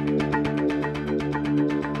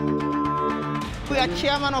 We are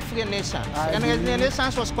chairman of Renaissance, and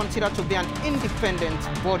Renaissance was considered to be an independent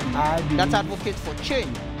body that advocates for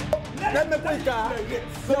change.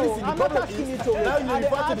 So, I'm not asking you to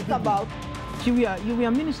ask about you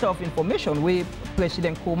were Minister of Information where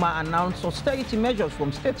President Kuma announced austerity measures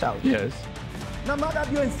from State House. Yes. No matter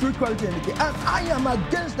you're in free quality education, and I am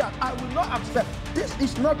against that. I will not accept. This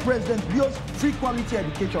is not President Bio's free quality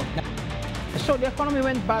education. So the economy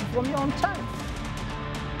went bad from your own time.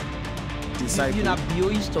 You're not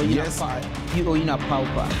Bioist or you're not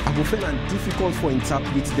pauper. I will find it difficult for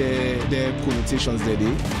interpret the connotations there.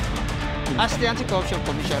 As the Anti-Corruption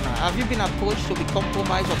Commissioner, have you been approached to be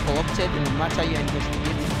compromised or corrupted in the matter you're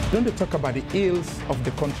investigating? Don't they talk about the ills of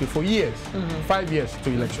the country for years, 5 years to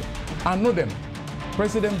election? I know them.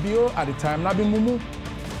 President Bio at the time, Nabi Mumu,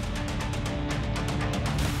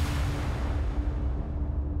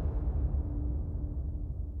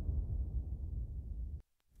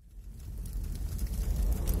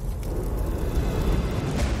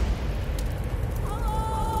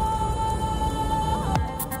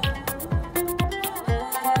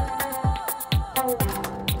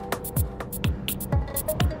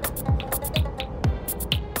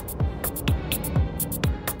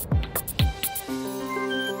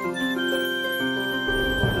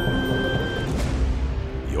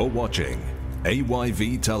 You're watching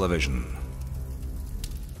AYV Television.